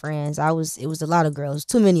weren't my friends. It was a lot of girls,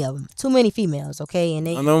 too many of them, too many females. Okay, and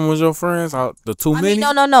they. None of them was your friends. The too many.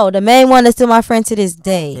 No. The main one is still my friend to this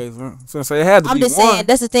day. Okay, since it had to I'm be just one. saying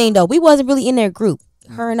that's the thing though. We wasn't really in their group.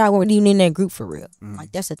 Her and I weren't even in their group for real.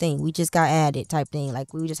 Like that's the thing. We just got added type thing.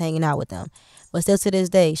 Like we were just hanging out with them. But still to this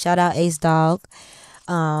day, shout out Ace Dog.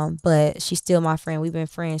 But she's still my friend. We've been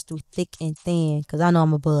friends through thick and thin. Because I know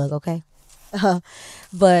I'm a bug, okay? But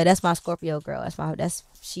that's my Scorpio girl.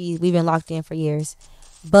 We've been locked in for years.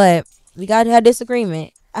 But we had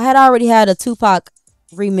disagreement. I had already had a Tupac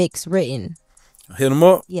remix written. Hit him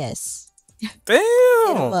up. Yes. Damn.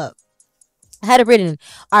 Hit him up. I had it written.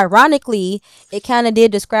 Ironically, it kind of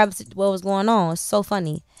did describe what was going on. It's so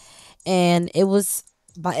funny. And it was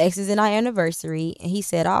my ex's and I anniversary. And he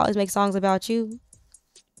said, I always make songs about you.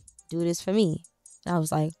 Do this for me. And I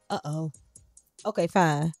was like, uh-oh. Okay,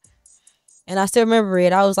 fine. And I still remember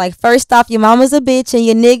it. I was like, first off, your mama's a bitch and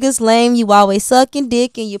your niggas lame. You always sucking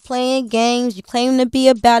dick and you playing games. You claim to be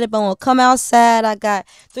about it, but when I come outside, I got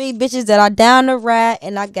 3 bitches that are down the ride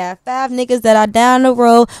and I got 5 niggas that are down the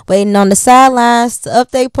road waiting on the sidelines to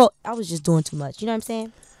update I was just doing too much. You know what I'm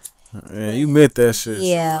saying? Yeah, you meant that shit.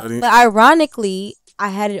 Yeah. Somebody. But ironically, I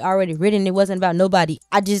had it already written. It wasn't about nobody.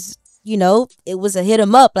 I just, it was a hit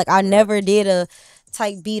 'em up. Like I never did a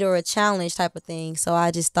type beat or a challenge type of thing. So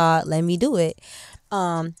I just thought, let me do it.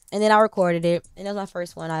 And then I recorded it, and that was my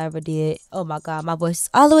first one I ever did. Oh my god, my voice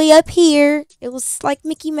all the way up here. It was like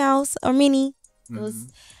Mickey Mouse or Minnie. It was,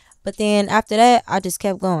 but then after that, I just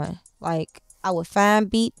kept going. Like I would find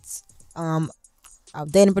beats. I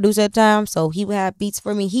was dating a producer at the time, so he would have beats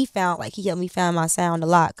for me. He helped me find my sound a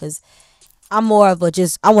lot because I'm more of a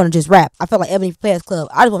just I want to just rap. I feel like Ebony Players Club.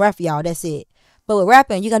 I just want to rap for y'all. That's it. But with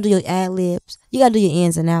rapping, you gotta do your ad libs. You gotta do your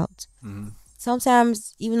ins and outs.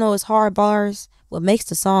 Sometimes, even though it's hard bars, what makes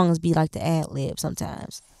the songs be like the ad lib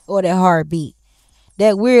sometimes, or that hard beat,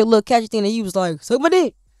 that weird little catchy thing that you was like, suck my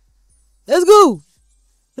dick, let's go,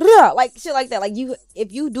 like shit like that. Like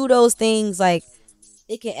if you do those things, like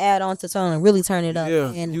it can add on to song and really turn it up.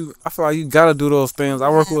 Yeah, And I feel like you gotta do those things. I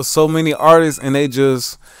work with so many artists and they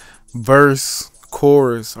just verse,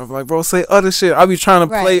 chorus. I'm like, bro, say other shit. I be trying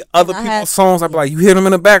to play other people's songs. I be like, you hear them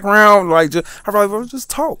in the background, like I be like, bro, just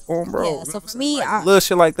talk, bro. Yeah, so for me, like, little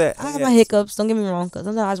shit like that. I have my hiccups. Don't get me wrong, because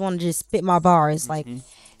sometimes I just want to just spit my bars. Like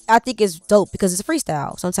I think it's dope because it's a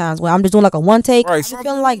freestyle. Sometimes when I'm just doing like a one take, I'm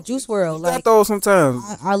feeling like Juice WRLD. Like those sometimes.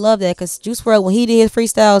 I love that because Juice WRLD, when he did his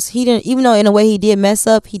freestyles, he didn't, even though in a way he did mess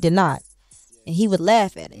up, he did not, and he would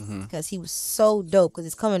laugh at it because he was so dope.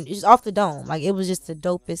 Because it's off the dome. Like it was just the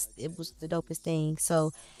dopest. It was the dopest thing.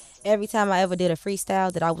 So every time I ever did a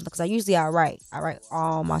freestyle that because I write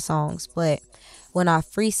all my songs, but when I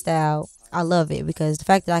freestyle, I love it because the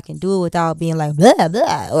fact that I can do it without being like blah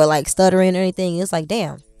blah or like stuttering or anything, it's like,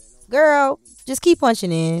 damn, girl, just keep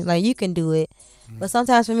punching in. Like you can do it. But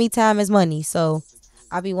sometimes for me, time is money. So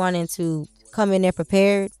I be wanting to come in there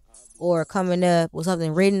prepared or coming up with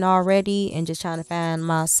something written already and just trying to find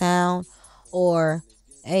my sound. Or,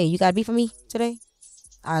 hey, you got a beat for me today?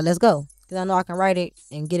 All right, let's go. Because I know I can write it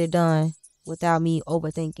and get it done without me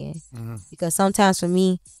overthinking. Because sometimes for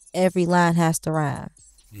me, every line has to rhyme.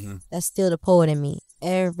 That's still the poet in me.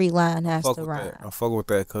 Every line has to rhyme. I fuck with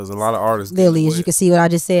that because a lot of artists. Literally, as you can see what I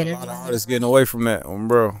just said. A lot of artists getting away from that,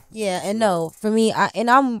 bro. Yeah, and no, for me,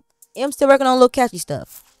 I'm still working on little catchy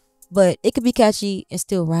stuff. But it could be catchy and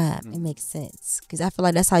still rhyme and make sense. Because I feel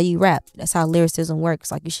like that's how you rap. That's how lyricism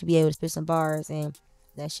works. Like you should be able to spit some bars and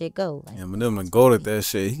that shit go. Like, yeah, but them go at that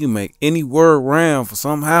shit. He can make any word rhyme for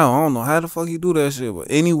somehow. I don't know how the fuck he do that shit, but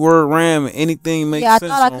any word rhyme and anything makes sense. Yeah,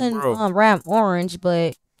 I thought I couldn't rhyme orange,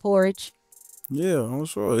 but porridge. Yeah, I'm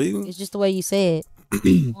sure. It's just the way you say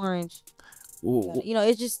it. Orange. You know,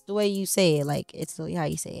 it's just the way you say it. Like it's how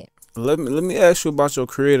you say it. Let me ask you about your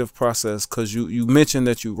creative process, because you mentioned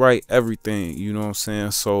that you write everything, you know what I'm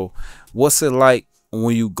saying? So what's it like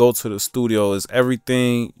when you go to the studio? Is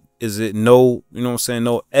it no, you know what I'm saying,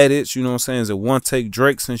 no edits, you know what I'm saying? Is it one take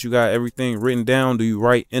Drake since you got everything written down? Do you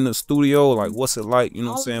write in the studio? Like what's it like, you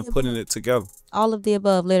know what I'm saying, putting it together? All of the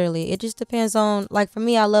above, literally. It just depends on, like for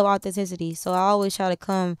me, I love authenticity. So I always try to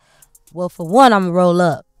come, well, for one, I'm going to roll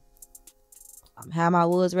up. I'm have my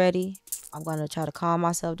woods ready. I'm going to try to calm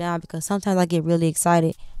myself down because sometimes I get really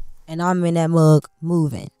excited and I'm in that mug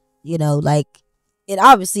moving, you know, like, and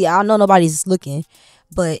obviously I know nobody's looking,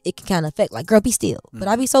 but it can kind of affect, like, girl, be still. But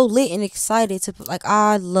I be so lit and excited to, like,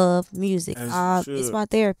 I love music. It's my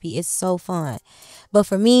therapy. It's so fun. But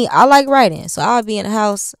for me, I like writing. So I'll be in the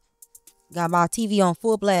house, got my TV on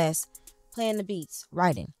full blast, playing the beats,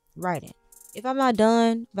 writing. If I'm not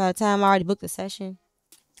done by the time I already booked the session,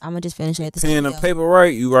 I'm gonna just finish it at the pen and paper,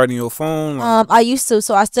 right? You writing your phone? Like? I used to,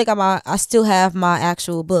 so I still have my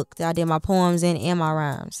actual book that I did my poems in and my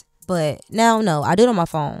rhymes. But now, no, I do it on my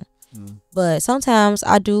phone. But sometimes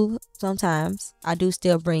I do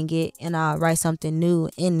still bring it and I'll write something new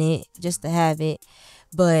in it just to have it.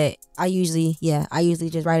 But I usually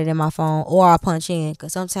just write it in my phone or I punch in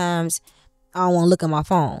because sometimes I don't want to look at my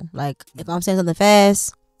phone. Like if I'm saying something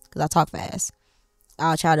fast, because I talk fast,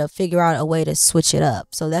 I'll try to figure out a way to switch it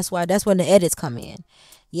up. So that's when the edits come in.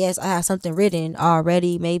 Yes, I have something written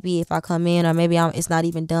already. Maybe if I come in, or maybe it's not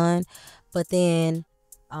even done. But then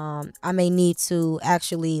I may need to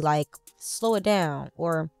actually like slow it down.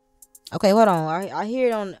 Or okay, hold on. I hear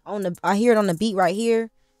it on the beat right here.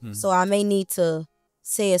 So I may need to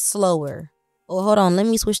say it slower. Or hold on, let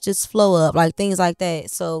me switch this flow up. Like things like that.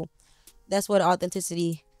 So that's where the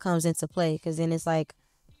authenticity comes into play. Because then it's like,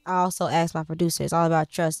 I also ask my producer, it's all about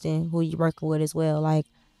trusting who you're working with as well. Like,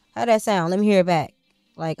 how that sound? Let me hear it back.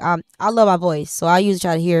 Like, I love my voice, so I usually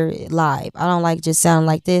try to hear it live. I don't like just sound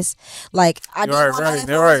like this. Like, I do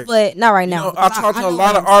right. But not right now. You know, I talk to a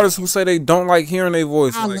lot of artists who say they don't like hearing their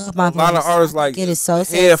voice. I like, love my voice. A lot of artists like it is so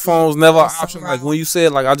headphones never an so option. Like when you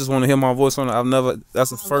said like I just want to hear my voice on it, that's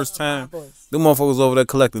the first time. Them motherfuckers over there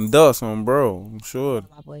collecting dust on, bro. I'm sure.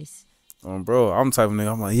 My voice. Bro, I'm the type of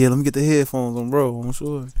nigga. I'm like, yeah, let me get the headphones on, bro. I'm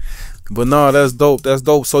sure. But no, that's dope. That's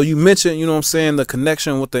dope. So you mentioned, you know what I'm saying, the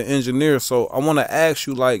connection with the engineer. So I want to ask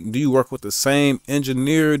you, like, do you work with the same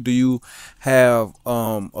engineer? Do you have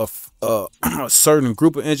a certain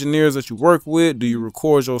group of engineers that you work with? Do you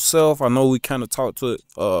record yourself? I know we kind of talked to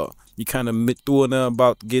you kind of through it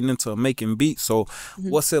about getting into making beats. So Mhm.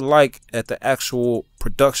 what's it like at the actual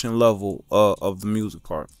production level of the music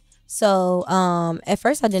part? So, at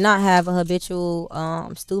first I did not have a habitual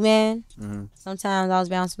stew man. Mm-hmm. Sometimes I was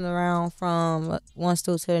bouncing around from one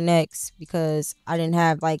stew to the next because I didn't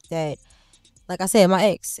have like that. Like I said, my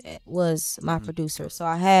ex was my Mm-hmm. producer, so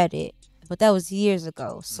I had it, but that was years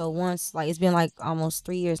ago. So once, like, it's been like almost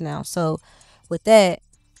 3 years now. So with that,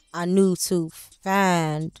 I knew to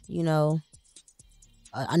find,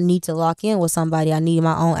 I need to lock in with somebody. I need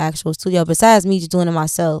my own actual studio. Besides me just doing it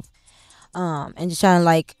myself, and just trying to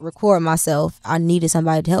like record myself, I needed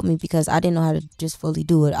somebody to help me because I didn't know how to just fully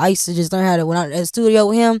do it. I used to just learn how to, when I was in the studio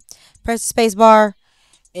with him, press the space bar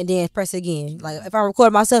and then press it again. Like if I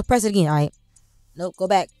record myself, press it again. All right, nope, go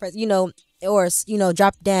back, press, or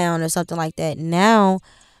drop down or something like that. Now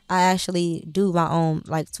I actually do my own,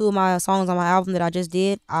 like two of my songs on my album that I just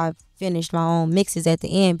did. I finished my own mixes at the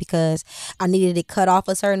end because I needed it cut off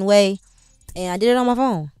a certain way, and I did it on my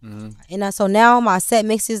phone. Mm-hmm. So now my set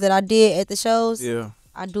mixes that I did at the shows, Yeah.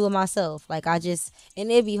 I do it myself. Like I just,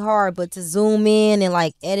 and it'd be hard, but to zoom in and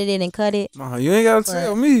like edit it and cut it. Nah, you ain't gotta But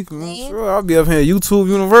tell me. 'Cause I'm man, sure I'll be up here at YouTube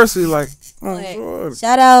University. Like, I'm but sure.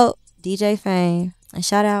 shout out DJ Fame and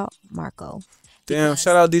shout out Marco Damn, because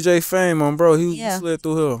shout out DJ Fame on bro. He yeah. slid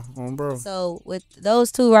through here on bro. So with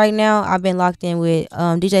those two right now, I've been locked in with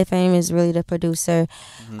DJ Fame is really the producer.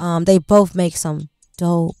 Mm-hmm. They both make some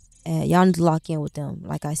dope. Y'all need to lock in with them,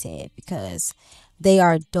 like I said, because they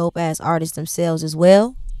are dope ass artists themselves as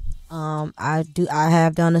well. I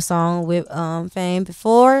have done a song with Fame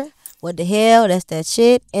before. What the hell? That's that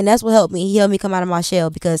shit, and that's what helped me. He helped me come out of my shell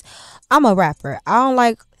because I'm a rapper. I don't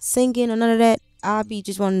like singing or none of that. I be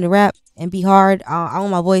just wanting to rap and be hard. I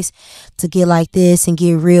want my voice to get like this and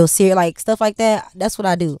get real serious, like stuff like that. That's what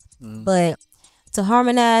I do. Mm-hmm. But to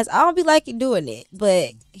harmonize, I don't be liking doing it.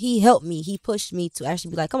 But he helped me. He pushed me to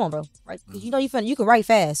actually be like, "Come on, bro, right? Cause you can write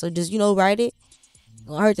fast, so just write it."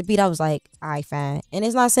 When I heard the beat, I was like, "All right, fine." And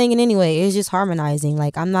it's not singing anyway. It's just harmonizing.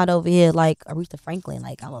 Like I'm not over here like Aretha Franklin.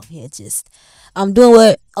 Like I'm over here I'm doing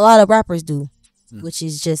what a lot of rappers do, which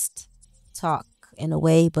is just talk in a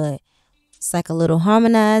way, but it's like a little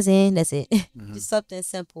harmonizing. That's it. Mm-hmm. Just something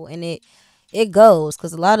simple, and it goes.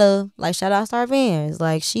 Cause a lot of like shout out Star Vans,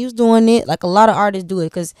 like she was doing it. Like a lot of artists do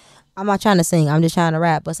it. Cause I'm not trying to sing. I'm just trying to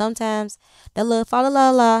rap. But sometimes that little fa la la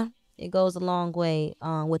la, it goes a long way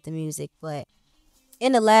with the music. But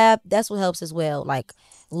in the lab, that's what helps as well. Like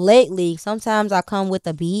lately, sometimes I come with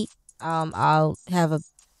a beat. I'll have a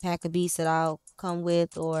pack of beats that I'll come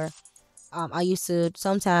with, or I used to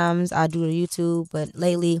sometimes I do the YouTube, but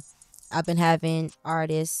lately I've been having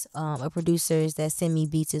artists or producers that send me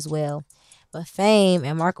beats as well. But Fame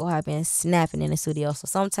and Marco have been snapping in the studio, so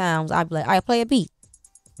sometimes I'll be like, "All right, play a beat,"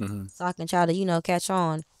 Mm-hmm. so I can try to catch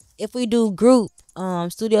on. If we do group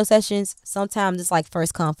studio sessions, sometimes it's like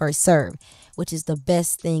first come first serve, which is the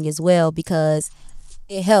best thing as well because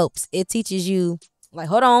it helps. It teaches you like,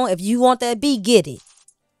 hold on, if you want that beat, get it.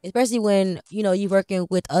 Especially when you working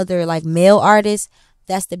with other like male artists,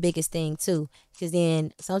 that's the biggest thing too. Because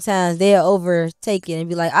then sometimes they'll overtake it and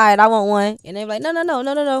be like, "All right, I want one," and they're like, "No, no, no,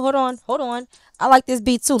 no, no, no, hold on, I like this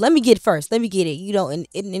beat too. Let me get it first. Let me get it."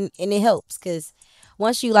 And it helps because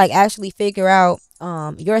once you like actually figure out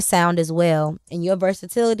your sound as well and your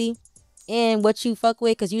versatility and what you fuck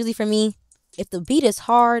with. Because usually for me, if the beat is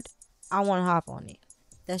hard, I want to hop on it.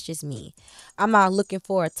 That's just me. I'm not looking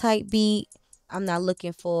for a tight beat. I'm not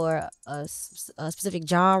looking for a specific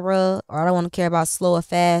genre, or I don't want to care about slow or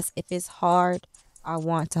fast. If it's hard, I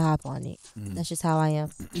want to hop on it. That's just how I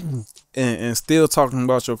am. And still talking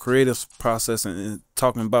about your creative process and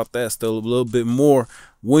talking about that still a little bit more.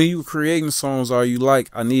 When you creating songs, are you like,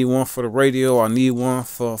 I need one for the radio, I need one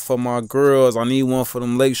for my girls, I need one for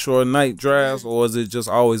them lakeshore night drives, or is it just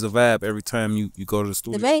always a vibe every time you go to the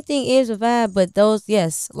studio? The main thing is a vibe, but those,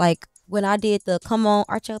 yes, like when I did the come on,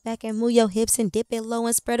 arch your back and move your hips and dip it low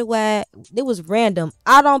and spread it wide, it was random.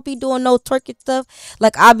 I don't be doing no twerking stuff.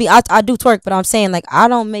 Like I do twerk, but I'm saying like I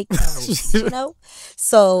don't make those,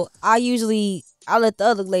 So I let the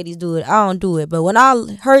other ladies do it. I don't do it. But when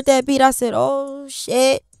I heard that beat, I said, "Oh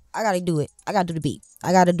shit, I gotta do it. I gotta do the beat.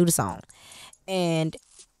 I gotta do the song." And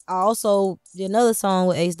I also did another song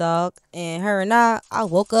with Ace Dog, and her and I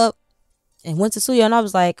woke up and went to the studio, and I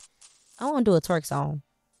was like, "I want to do a twerk song."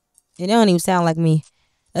 It don't even sound like me.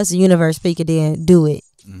 That's the universe speaking. Then do it.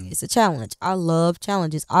 It's a challenge. I love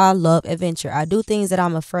challenges. I love adventure. I do things that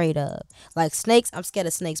I'm afraid of. Like snakes, I'm scared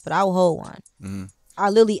of snakes, but I will hold one. I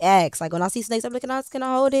literally ask, like when I see snakes, I'm like, can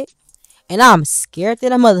I hold it? And I'm scared to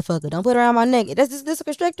that motherfucker. Don't put it around my neck. This a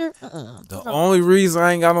constrictor? The only reason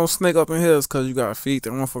I ain't got no snake up in here is because you got to feed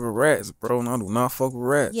them motherfucking rats, bro. And I do not fuck with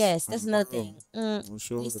rats. Yes, that's another thing.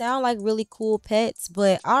 Sure. They sound like really cool pets,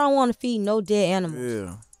 but I don't want to feed no dead animals.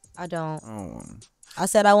 Yeah. I don't. I don't want to. I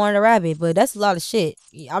said I wanted a rabbit, but that's a lot of shit.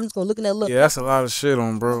 I'm just gonna look at that. Look, Yeah, that's a lot of shit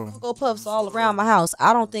on, bro. Go puffs all around my house.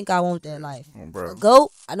 I don't think I want that life. Oh, bro. A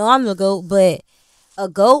goat, I know I'm a goat, but a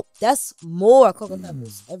goat, that's more cocoa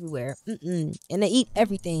peppers everywhere. And they eat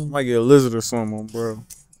everything. Might get a lizard or something, bro.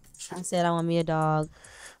 I said I want me a dog.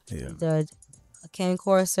 Yeah. Either a cane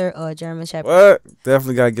corser or a German shepherd. What?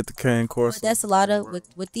 Definitely gotta get the cane course. But that's a lot of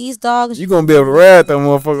with these dogs. You gonna be able to ride that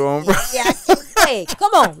motherfucker on, bro. Yeah. Hey,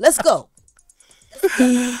 come on, let's go.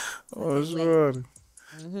 Oh, sure.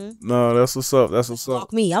 No, that's what's up. That's what's up.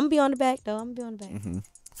 Walk me. I'm gonna be on the back though. I'm gonna be on the back.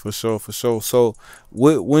 For sure, for sure. So,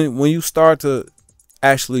 when you start to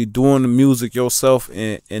actually doing the music yourself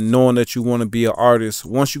and knowing that you want to be an artist,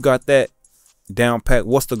 once you got that down pat,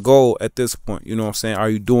 what's the goal at this point? You know what I'm saying? Are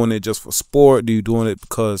you doing it just for sport? Do you doing it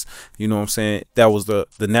because, you know what I'm saying, that was the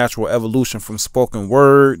natural evolution from spoken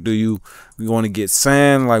word? Do you want to get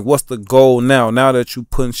signed? Like, what's the goal now that you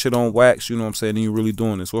putting shit on wax, you know what I'm saying, and you really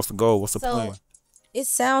doing this? What's the goal? What's the plan? It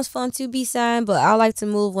sounds fun to be signed, but I like to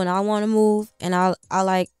move when I want to move, and I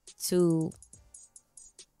like to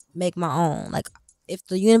make my own. Like, if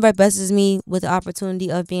the universe blesses me with the opportunity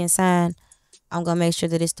of being signed, I'm gonna make sure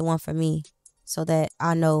that it's the one for me, so that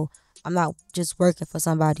I know I'm not just working for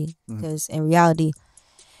somebody. Because in reality,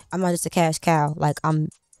 I'm not just a cash cow. Like, I'm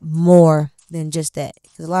more than just that.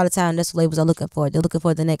 Because a lot of times, that's what labels are looking for. They're looking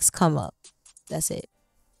for the next come up. That's it.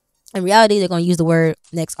 In reality, they're gonna use the word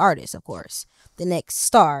next artist, of course, the next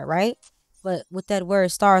star, right? But with that word,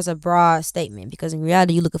 star is a broad statement, because in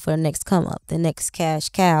reality, you're looking for the next come up, the next cash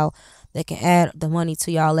cow that can add the money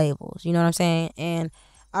to y'all labels. You know what I'm saying? And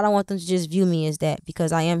I don't want them to just view me as that,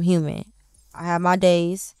 because I am human. I have my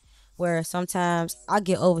days where sometimes I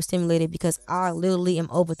get overstimulated because I literally am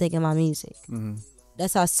overthinking my music.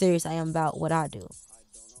 That's how serious I am about what I do.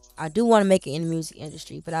 I do want to make it in the music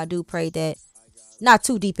industry, but I do pray that not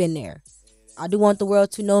too deep in there. I do want the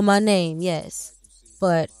world to know my name, yes.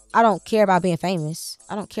 But I don't care about being famous.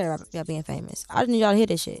 I don't care about being famous. I just need y'all to hear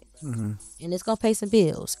this shit. And it's going to pay some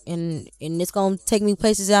bills. And it's going to take me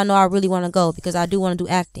places that I know I really want to go, because I do want to do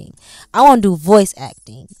acting. I want to do voice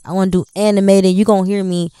acting. I want to do animated. You're going to hear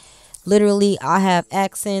me. Literally, I have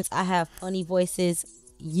accents. I have funny voices.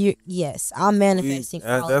 Yes, I'm manifesting.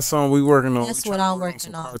 That's something we working on. That's what I'm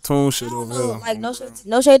working on. Cartoon shit over here. Like,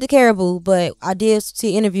 no shade to Caribou, but I did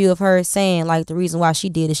see an interview of her saying, like, the reason why she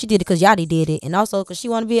did it because Yachty did it, and also because she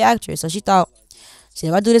wanted to be an actress. So she thought,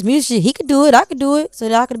 if I do this music shit, he could do it, I could do it, so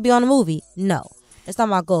that I could be on the movie. No, that's not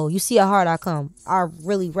my goal. You see how hard I come. I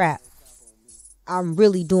really rap. I'm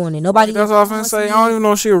really doing it. Nobody. That's what I'm finna say. I don't even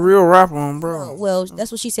know if she a real rapper, bro. Well,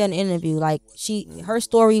 that's what she said in the interview. Like, her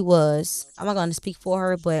story was, I'm not gonna speak for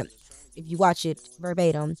her, but if you watch it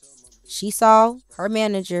verbatim, she saw her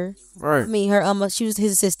manager. Right. I mean, she was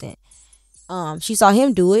his assistant. She saw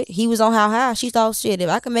him do it. He was on How High. She thought, shit, if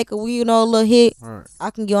I can make a little hit, I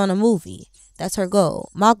can get on a movie. That's her goal.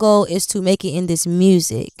 My goal is to make it in this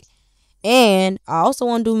music. And I also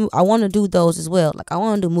want to do those as well. Like, I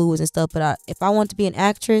want to do movies and stuff, but if I want to be an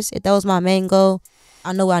actress, if that was my main goal,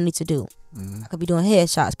 I know what I need to do. I could be doing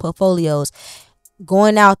headshots, portfolios,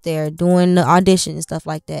 going out there, doing the audition and stuff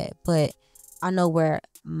like that. But I know where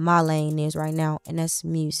my lane is right now, and that's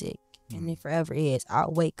music. And it forever is. I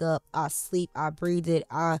wake up, I sleep, I breathe it.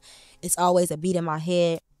 It's always a beat in my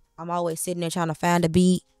head. I'm always sitting there trying to find a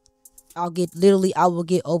beat. I will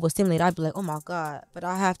get overstimulated. I'd be like, oh my God. But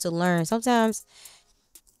I have to learn. Sometimes,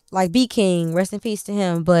 like B King, rest in peace to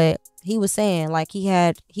him, but he was saying, like, he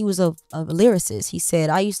was a lyricist. He said,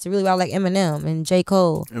 I used to really like Eminem and J.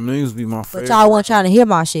 Cole. Eminem used to be my favorite. But y'all weren't trying to hear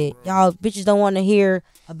my shit. Y'all bitches don't want to hear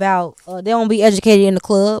about, they don't be educated in the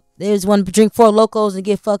club. They just want to drink Four Locos and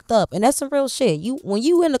get fucked up. And that's some real shit. When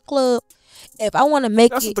you in the club, if I want to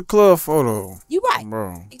make that's what the club photo. You right,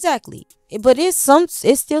 bro. Exactly. But it's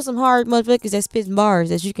still some hard motherfuckers that spit bars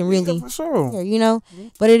that you can really, for sure. hear, you know.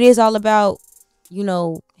 But it is all about, you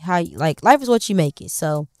know, how like life is what you make it.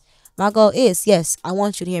 So my goal is, yes, I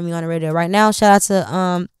want you to hear me on the radio right now. Shout out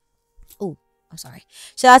to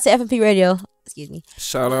shout out to FMP Radio. Excuse me.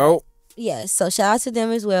 Shout out. Yes, so shout out to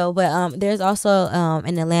them as well. But there's also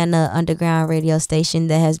an Atlanta underground radio station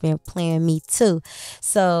that has been playing me too.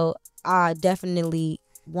 So I definitely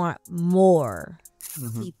want more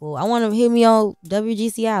people. I want to hear me on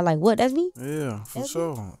WGCI. Like, what? That's me? Yeah, for That's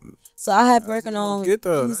sure. me? So I have working on Get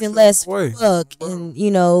that. using less Way. fuck and,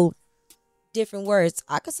 different words.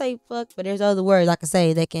 I could say fuck, but there's other words I could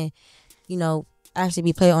say that can, actually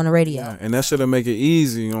be played on the radio. Yeah, and that should make it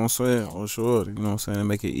easy, you know what I'm saying? Oh, sure. You know what I'm saying?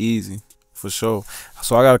 Make it easy. For sure.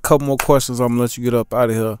 So I got a couple more questions. I'm gonna let you get up out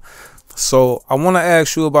of here. So I want to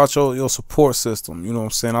ask you about your support system. You know what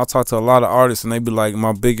I'm saying? I talk to a lot of artists and they be like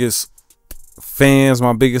my biggest fans,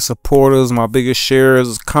 my biggest supporters, my biggest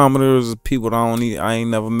sharers, commenters, people that I ain't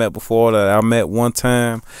never met before that I met one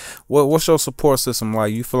time. What's your support system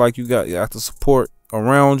like? You feel like you got the support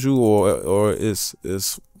around you, or it's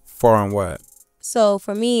far and wide? So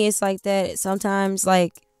for me, it's like that. Sometimes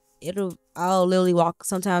like I'll literally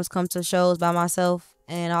sometimes come to shows by myself,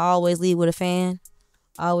 and I always leave with a fan.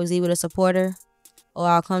 I always leave with a supporter, or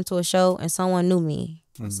I'll come to a show and someone knew me,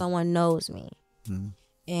 someone knows me,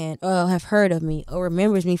 and or have heard of me, or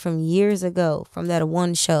remembers me from years ago from that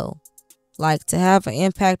one show. Like, to have an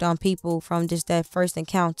impact on people from just that first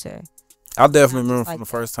encounter. I definitely remember from the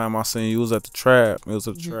first time I seen you was at the Trap. It was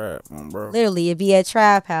at the Trap, bro. Literally, it'd be at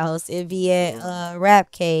Trap House, it'd be at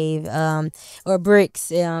Rap Cave, or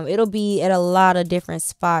Bricks. It'll be at a lot of different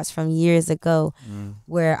spots from years ago,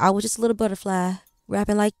 where I was just a little butterfly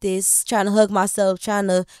rapping like this, trying to hug myself,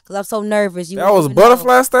 cause I'm so nervous. That was a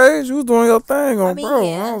butterfly stage. You was doing your thing on, bro.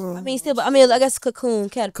 Yeah. I guess cocoon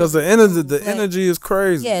caterpillar. Cause the energy is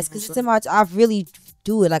crazy. Yes, cause it's in my. I really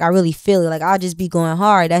do it. Like, I really feel it. Like, I'll just be going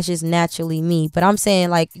hard. That's just naturally me. But I'm saying,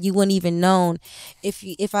 like, you wouldn't even known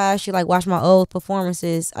if I actually like watch my old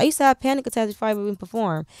performances. I used to have panic attacks before I even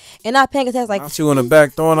perform, and not panic attacks like. Not you in the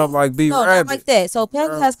back throwing up like B No, Rabbit. not like that. So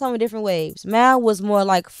panic attacks come in different waves. Mine was more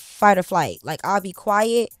like fight or flight. Like, I'll be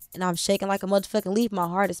quiet and I'm shaking like a motherfucking leaf. My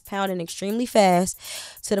heart is pounding extremely fast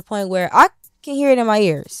to the point where I can hear it in my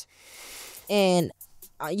ears, and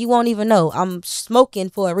you won't even know. I'm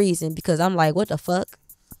smoking for a reason, because I'm like, what the fuck?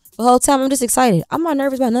 The whole time I'm just excited. I'm not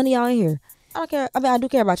nervous about none of y'all in here. I don't care. I mean, I do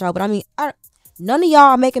care about y'all, but none of y'all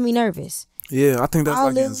are making me nervous. Yeah, I think that's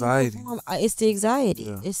like anxiety. It's the anxiety.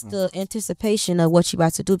 Yeah. It's the anticipation of what you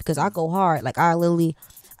about to do, because I go hard. Like, I'll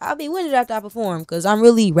be winded after I perform, because I'm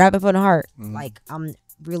really rapping from the heart. Like,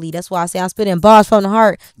 that's why I say I'm spitting bars from the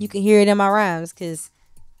heart. You can hear it in my rhymes, because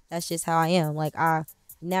that's just how I am. Like, I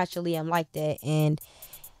naturally am like that, and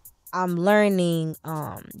I'm learning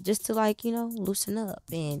just to, like, loosen up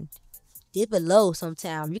and dip it low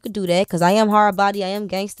sometimes. You could do that, because I am hard body, I am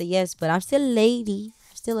gangster, yes, but I'm still a lady.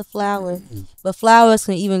 I'm still a flower. But flowers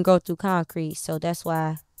can even grow through concrete, so that's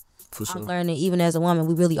why I'm learning, even as a woman,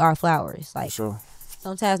 we really are flowers. Like,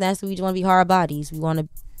 sometimes naturally we just want to be hard bodies. We want to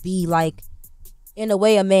be, like, in a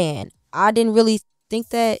way, a man. I didn't really think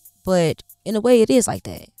that, but in a way it is like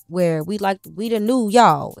that. Where we the new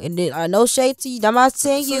y'all, and then no shade to you. I'm not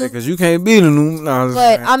saying you, because you can't be the new. No,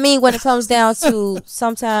 but I mean, when it comes down to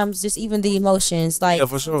sometimes just even the emotions, like,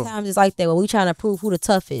 sometimes it's like that. When we trying to prove who the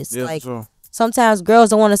toughest, like, sometimes girls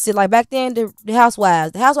don't want to sit. Like, back then, the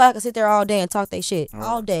housewives could sit there all day and talk their shit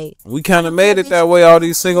all day. We kind of made it that way. All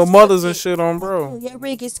these single mothers and shit on, bro. Your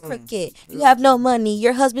rig is crooked. You have no money.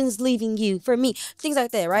 Your husband's leaving you for me. Things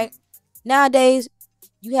like that, right? Nowadays,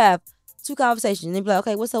 you have two conversations, and they be like,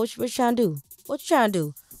 okay, what's up? What you trying to do? What you trying to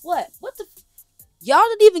do? What the? Y'all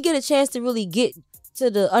didn't even get a chance to really get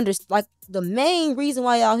to the main reason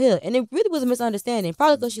why y'all here, and it really was a misunderstanding.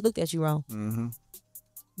 Probably because she looked at you wrong.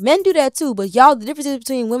 Men do that too, but y'all, the difference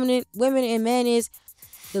between women and men is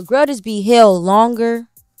the grudges be held longer,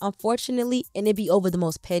 unfortunately, and it be over the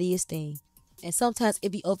most pettiest thing, and sometimes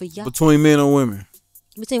it be over y'all. Between men and women.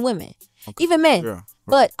 Between women, even men. Yeah.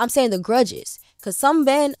 But I'm saying the grudges. Because some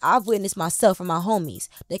men, I've witnessed myself and my homies,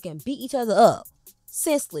 they can beat each other up.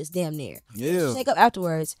 Senseless, damn near. Yeah. Shake up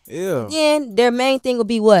afterwards. Yeah. Then their main thing will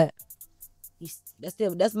be what?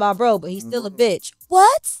 That's my bro, but he's still a bitch.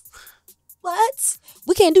 What?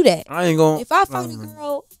 We can't do that. I ain't gonna. If I fight a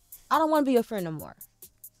girl, I don't want to be your friend no more.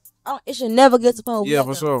 It should never get to the point. Yeah,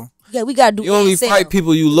 for sure. Yeah, we gotta do. You only fight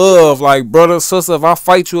people you love, like brother, sister. If I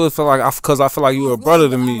fight you, because I feel like you're a brother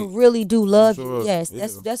to me. I really do love you. Yes,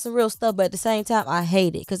 that's some real stuff. But at the same time, I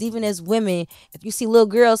hate it, because even as women, if you see little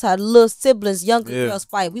girls how little siblings, younger girls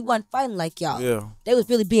fight, we wasn't fighting like y'all. Yeah, they was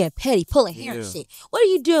really being petty, pulling hair and shit. What are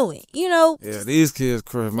you doing? Yeah, these kids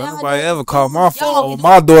crazy. Man, nobody ever called my phone with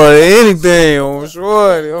my daughter or anything. On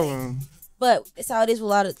sure. But it's how it is. A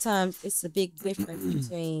lot of times, it's a big difference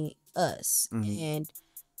between us and.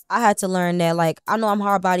 I had to learn that, like, I know I'm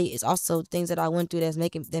hard body. It's also things that I went through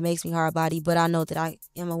that makes me hard body. But I know that I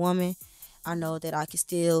am a woman. I know that I can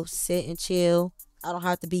still sit and chill. I don't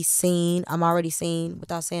have to be seen. I'm already seen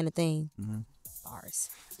without saying a thing. Bars.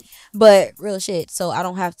 But real shit. So I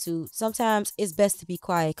don't have to. Sometimes it's best to be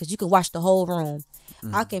quiet because you can watch the whole room.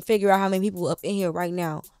 I can figure out how many people up in here right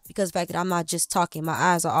now because of the fact that I'm not just talking. My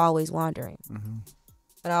eyes are always wandering.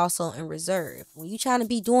 But I also in reserve. When you trying to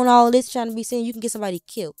be doing all of this, trying to be saying you can get somebody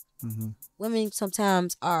killed. Women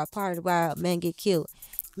sometimes are a part of why men get killed.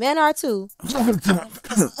 Men are too.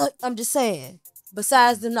 I'm just saying.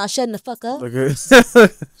 Besides them not shutting the fuck up.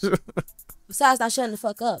 Besides not shutting the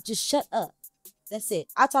fuck up, just shut up. That's it.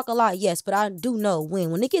 I talk a lot, yes, but I do know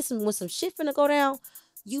when it gets when some shit finna go down,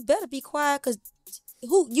 you better be quiet, cause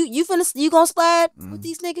who you gonna slide with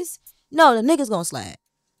these niggas? No, the niggas gonna slide.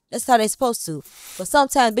 That's how they supposed to. But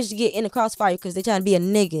sometimes bitches get in the crossfire because they trying to be a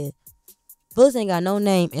nigga. Bullets ain't got no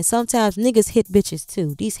name, and sometimes niggas hit bitches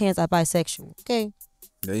too. These hands are bisexual. Okay.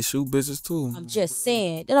 They shoot bitches too. I'm just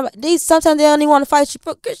saying. These sometimes they don't even want to fight you.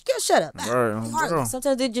 Girl, shut up. Right,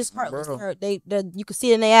 sometimes they just heartless. They you can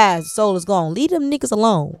see it in their eyes. The soul is gone. Leave them niggas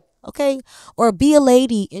alone, okay? Or be a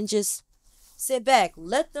lady and just sit back.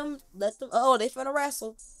 Let them. Oh, they finna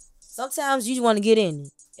wrestle. Sometimes you just want to get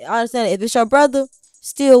in it. I understand. If it's your brother,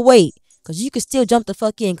 still wait, cause you can still jump the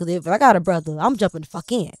fuck in. Cause if I got a brother, I'm jumping the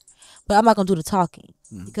fuck in. But I'm not gonna do the talking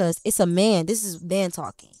because it's a man. This is man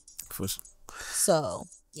talking. For sure. So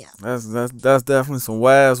yeah, that's definitely some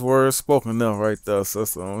wise words spoken there right there,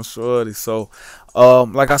 sister. I'm sure. So,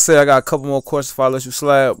 like I said, I got a couple more questions before I let you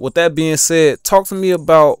slide. With that being said, talk to me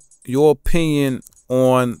about your opinion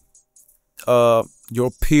on your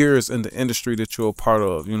peers in the industry that you're a part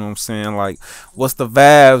of. You know what I'm saying? Like, what's the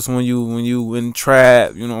vibes when you in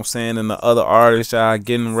trap? You know what I'm saying? And the other artists are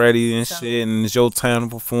getting ready and shit, and it's your time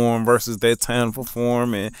to perform versus their time to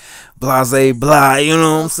perform, and blase blah. You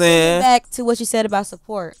know what I'm saying? Back to what you said about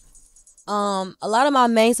support. A lot of my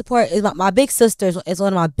main support is my big sister is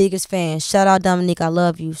one of my biggest fans. Shout out Dominique, I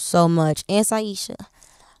love you so much, and Saisha.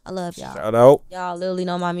 I love y'all. Shout out. Y'all literally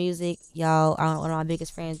know my music. Y'all are one of my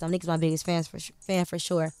biggest fans. Dominique's my biggest fan for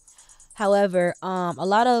sure. However, a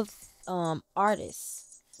lot of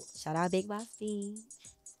artists. Shout out Big Boss B.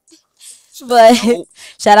 But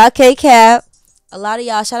shout out K Cap. A lot of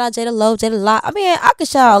y'all. Shout out Jada Lowe. Jada Lot. I mean, I could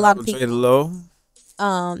shout out a lot of people. Jada Lowe.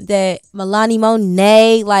 That Milani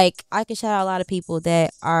Monet. Like, I can shout out a lot of people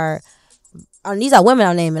that are. These are women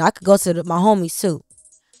I'm naming. I could go to my homies too.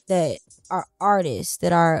 That are artists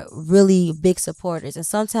that are really big supporters, and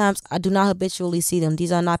sometimes I do not habitually see them.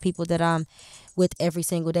 These are not people that I'm with every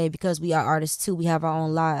single day because we are artists too. We have our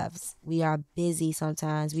own lives. We are busy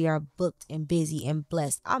sometimes. We are booked and busy and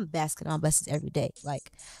blessed. I'm basking on blessings every day.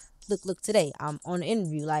 Like, look today I'm on an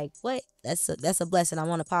interview. Like, what? That's a blessing. I'm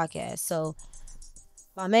on a podcast. So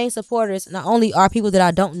my main supporters not only are people that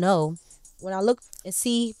I don't know. When I look and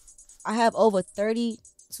see, I have over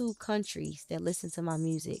 32 countries that listen to my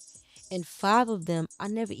music. And 5 of them I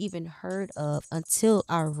never even heard of until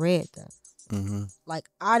I read them. Like,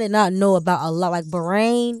 I did not know about a lot. Like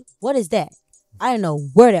Bahrain, what is that? I didn't know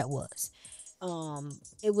where that was.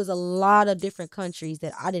 It was a lot of different countries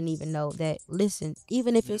that I didn't even know that listen.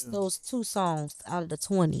 Even if it's those 2 songs out of the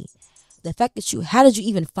 20, the fact that how did you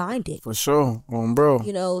even find it? For sure, bro.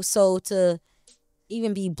 You know, so to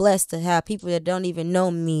even be blessed to have people that don't even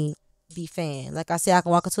know me be fan. Like I said, I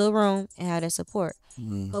can walk into a room and have their support.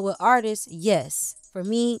 But with artists, yes. For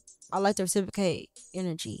me, I like to reciprocate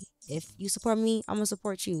energy. If you support me, I'm gonna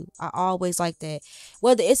support you. I always like that.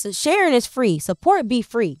 Whether it's sharing is free, support be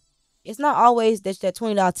free. It's not always that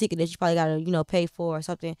 $20 ticket that you probably gotta pay for or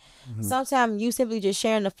something. Sometimes you simply just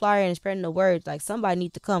sharing the flyer and spreading the words. Like, somebody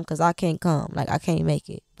need to come because I can't come. Like, I can't make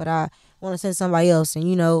it, but I want to send somebody else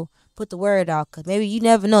and put the word out, because maybe you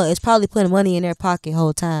never know. It's probably putting money in their pocket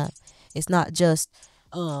whole time. It's not just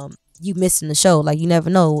you missing the show. Like, you never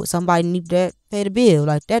know. Somebody need to pay the bill.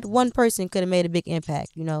 Like, that one person could have made a big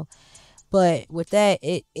impact, But with that,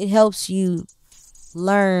 it helps you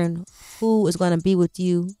learn who is going to be with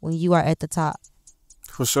you when you are at the top.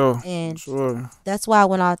 For sure. And for sure. That's why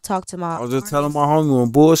when I talk to my I was just telling my homie, when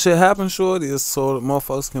bullshit happens, shorty, it's so that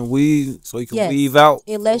motherfuckers can weave, so you can weave out.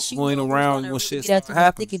 It lets you going around when shit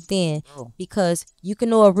happens. Thick and thin, because you can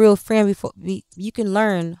know a real friend before you can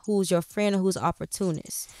learn who's your friend and who's an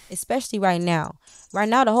opportunist. Especially right now. Right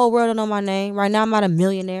now, the whole world don't know my name. Right now, I'm not a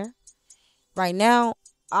millionaire. Right now,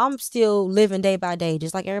 I'm still living day by day,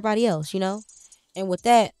 just like everybody else, And with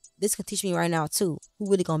that, this can teach me right now too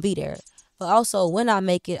who really gonna be there. But also, when I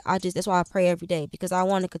make it, that's why I pray every day, because I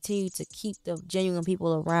want to continue to keep the genuine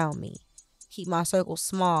people around me. Keep my circle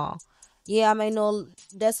small. Yeah, I may know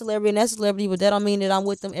that celebrity and that celebrity, but that don't mean that I'm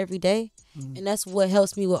with them every day. And that's what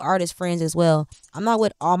helps me with artist friends as well. I'm not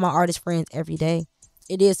with all my artist friends every day.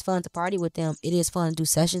 It is fun to party with them. It is fun to do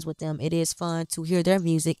sessions with them. It is fun to hear their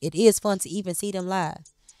music. It is fun to even see them live.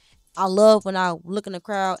 I love when I look in the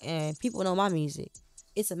crowd and people know my music.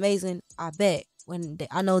 It's amazing. I bet when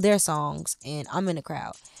I know their songs and I'm in the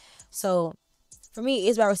crowd. So for me,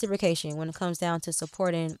 it's about reciprocation when it comes down to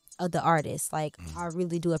supporting other artists. Like, I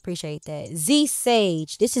really do appreciate that. Z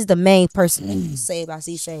Sage, this is the main person to say about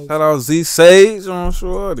Z Sage. Shout out Z Sage on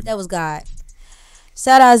Shorty. That was God.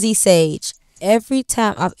 Shout out Z Sage. Every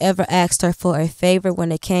time I've ever asked her for a favor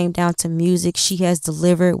when it came down to music, she has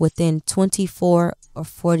delivered within 24 or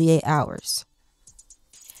 48 hours.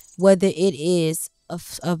 Whether it is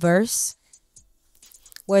a verse,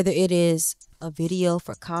 whether it is a video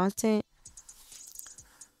for content.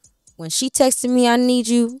 When she texted me, I need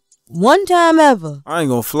you, one time ever, I ain't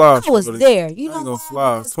gonna fly. I was there. You know, I ain't gonna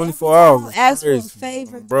fly. 24 hours. Ask for a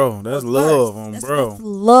favor, bro. That's love, bro. That's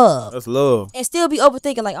love. That's love. And still be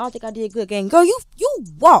overthinking like, I don't think I did good, gang. Girl, you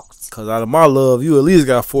walked. Cause out of my love, you at least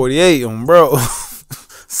got 48 on, bro.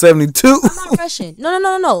 72. I'm not rushing.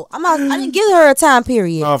 No. I'm not. I didn't give her a time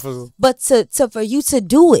period. But for you to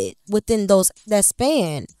do it within that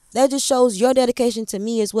span, that just shows your dedication to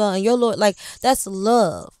me as well, and your Lord. Like, that's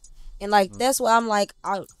love. And like, that's what I'm like,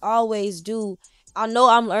 I always do. I know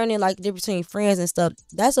I'm learning like the difference between friends and stuff.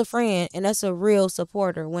 That's a friend and that's a real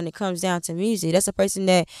supporter when it comes down to music. That's a person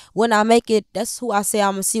that when I make it, that's who I say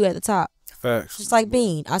I'm gonna see you at the top. Facts. Just like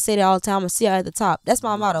Bean. I say that all the time, I'm gonna see you at the top. That's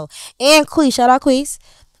my motto. And Queez, shout out Queez.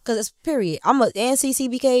 Cause it's period. I'm a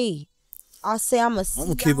NCCBKE. I say I'm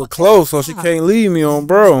gonna keep her close so she can't leave me on,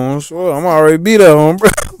 bro. I'm sure I'm already be there on, bro.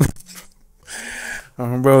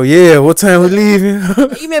 Bro, yeah. What time we leaving? You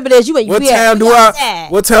remember that?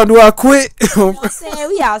 What time do I quit? You know what I'm saying?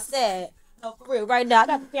 We outside. No, for real. Right now, I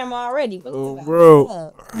got the camera already.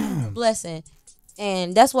 Bro. Blessing.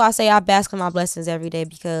 And that's why I say I bask in my blessings every day,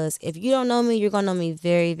 because if you don't know me, you're gonna know me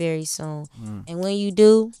very, very soon. And when you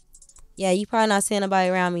do, yeah, you probably not seeing nobody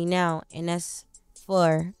around me now, and that's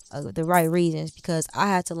for the right reasons, because I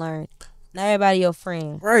had to learn. Not everybody your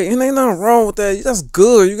friend. Right, and ain't nothing wrong with that. That's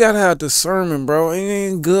good. You gotta have discernment, bro. It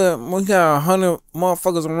ain't good. We got 100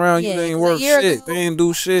 motherfuckers around you. They ain't worth shit. They ain't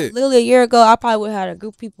do shit. Literally a year ago, I probably would have had a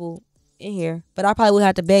group of people in here, but I probably would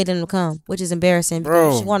have to beg them to come, which is embarrassing.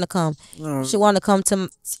 Bro, she want to come. She want to come to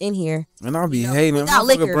in here. And I'll be hating. I'm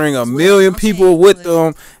gonna bring a million people with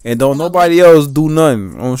them, and don't nobody else do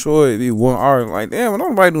nothing. I'm sure it be one art like, damn,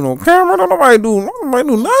 don't nobody do no camera. Don't nobody do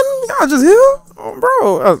nothing. Y'all just here.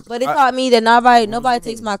 Bro, but it taught me that nobody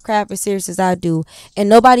takes my craft as serious as I do, and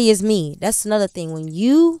nobody is me. That's another thing. When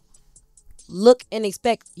you look and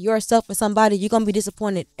expect yourself for somebody, you're gonna be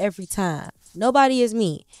disappointed every time. Nobody is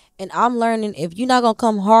me, and I'm learning. If you're not gonna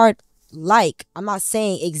come hard, I'm not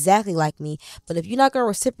saying exactly like me, but if you're not gonna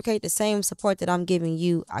reciprocate the same support that I'm giving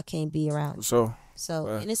you, I can't be around you. So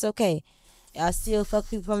and it's okay. I still fuck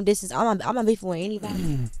people from a distance. I'm not beefing with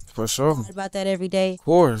anybody. For sure. I'm about that every day. Of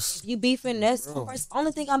course. If you beefing, that's the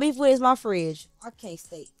only thing I'm beefing with is my fridge. I can't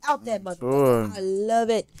stay out that motherfucker. I love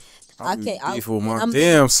it. I can't. Beef with my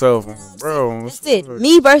damn self, bro. That's it.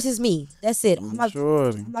 Me versus me. That's it. I'm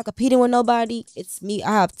not competing with nobody. It's me.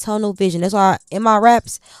 I have tunnel vision. That's why in my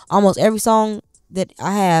raps, almost every song that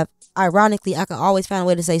I have, ironically, I can always find a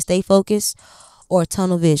way to say stay focused or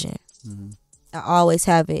tunnel vision. I always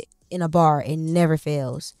have it in a bar. It never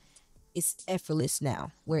fails. It's effortless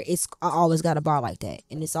now, where I always got a bar like that,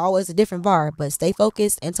 and it's always a different bar, but stay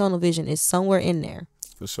focused and tunnel vision is somewhere in there.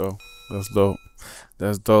 For sure. That's dope.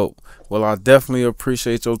 That's dope. Well, I definitely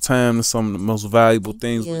appreciate your time. It's some of the most valuable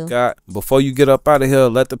things we got. Before you get up out of here,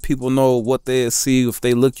 let the people know what they see, if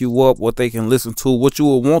they look you up, what they can listen to, what you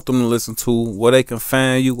would want them to listen to, where they can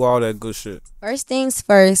find you, all that good shit. First things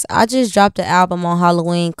first, I just dropped an album on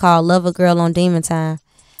Halloween called Love a Girl on Demon Time.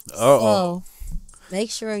 So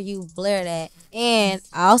make sure you blare that. And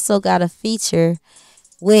I also got a feature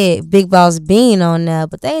with Big Boss Bean on there,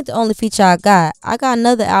 but they ain't the only feature I got. I got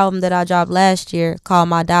another album that I dropped last year called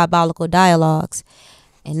My Diabolical Dialogues,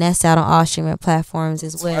 and that's out on all streaming platforms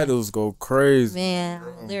as well. Titles go crazy. Man,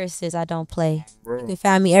 I'm a lyricist. I don't play. Bro. You can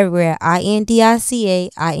find me everywhere. Indica,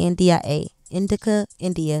 India. Indica,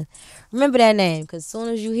 India. Remember that name, because as soon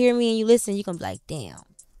as you hear me and you listen, you're going to be like, damn.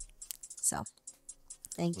 So,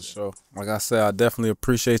 thank you. For sure. Like I said, I definitely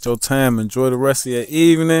appreciate your time. Enjoy the rest of your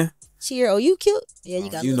evening. Cheer. Oh, you cute. Yeah, you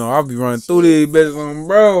got. You know, I'll be running through these bitches on,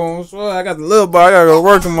 bro. I'm sure I got the little boy. I gotta go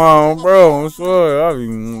work tomorrow, bro. I'm sure. I'll be.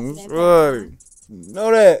 I'm sure. You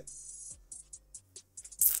know that.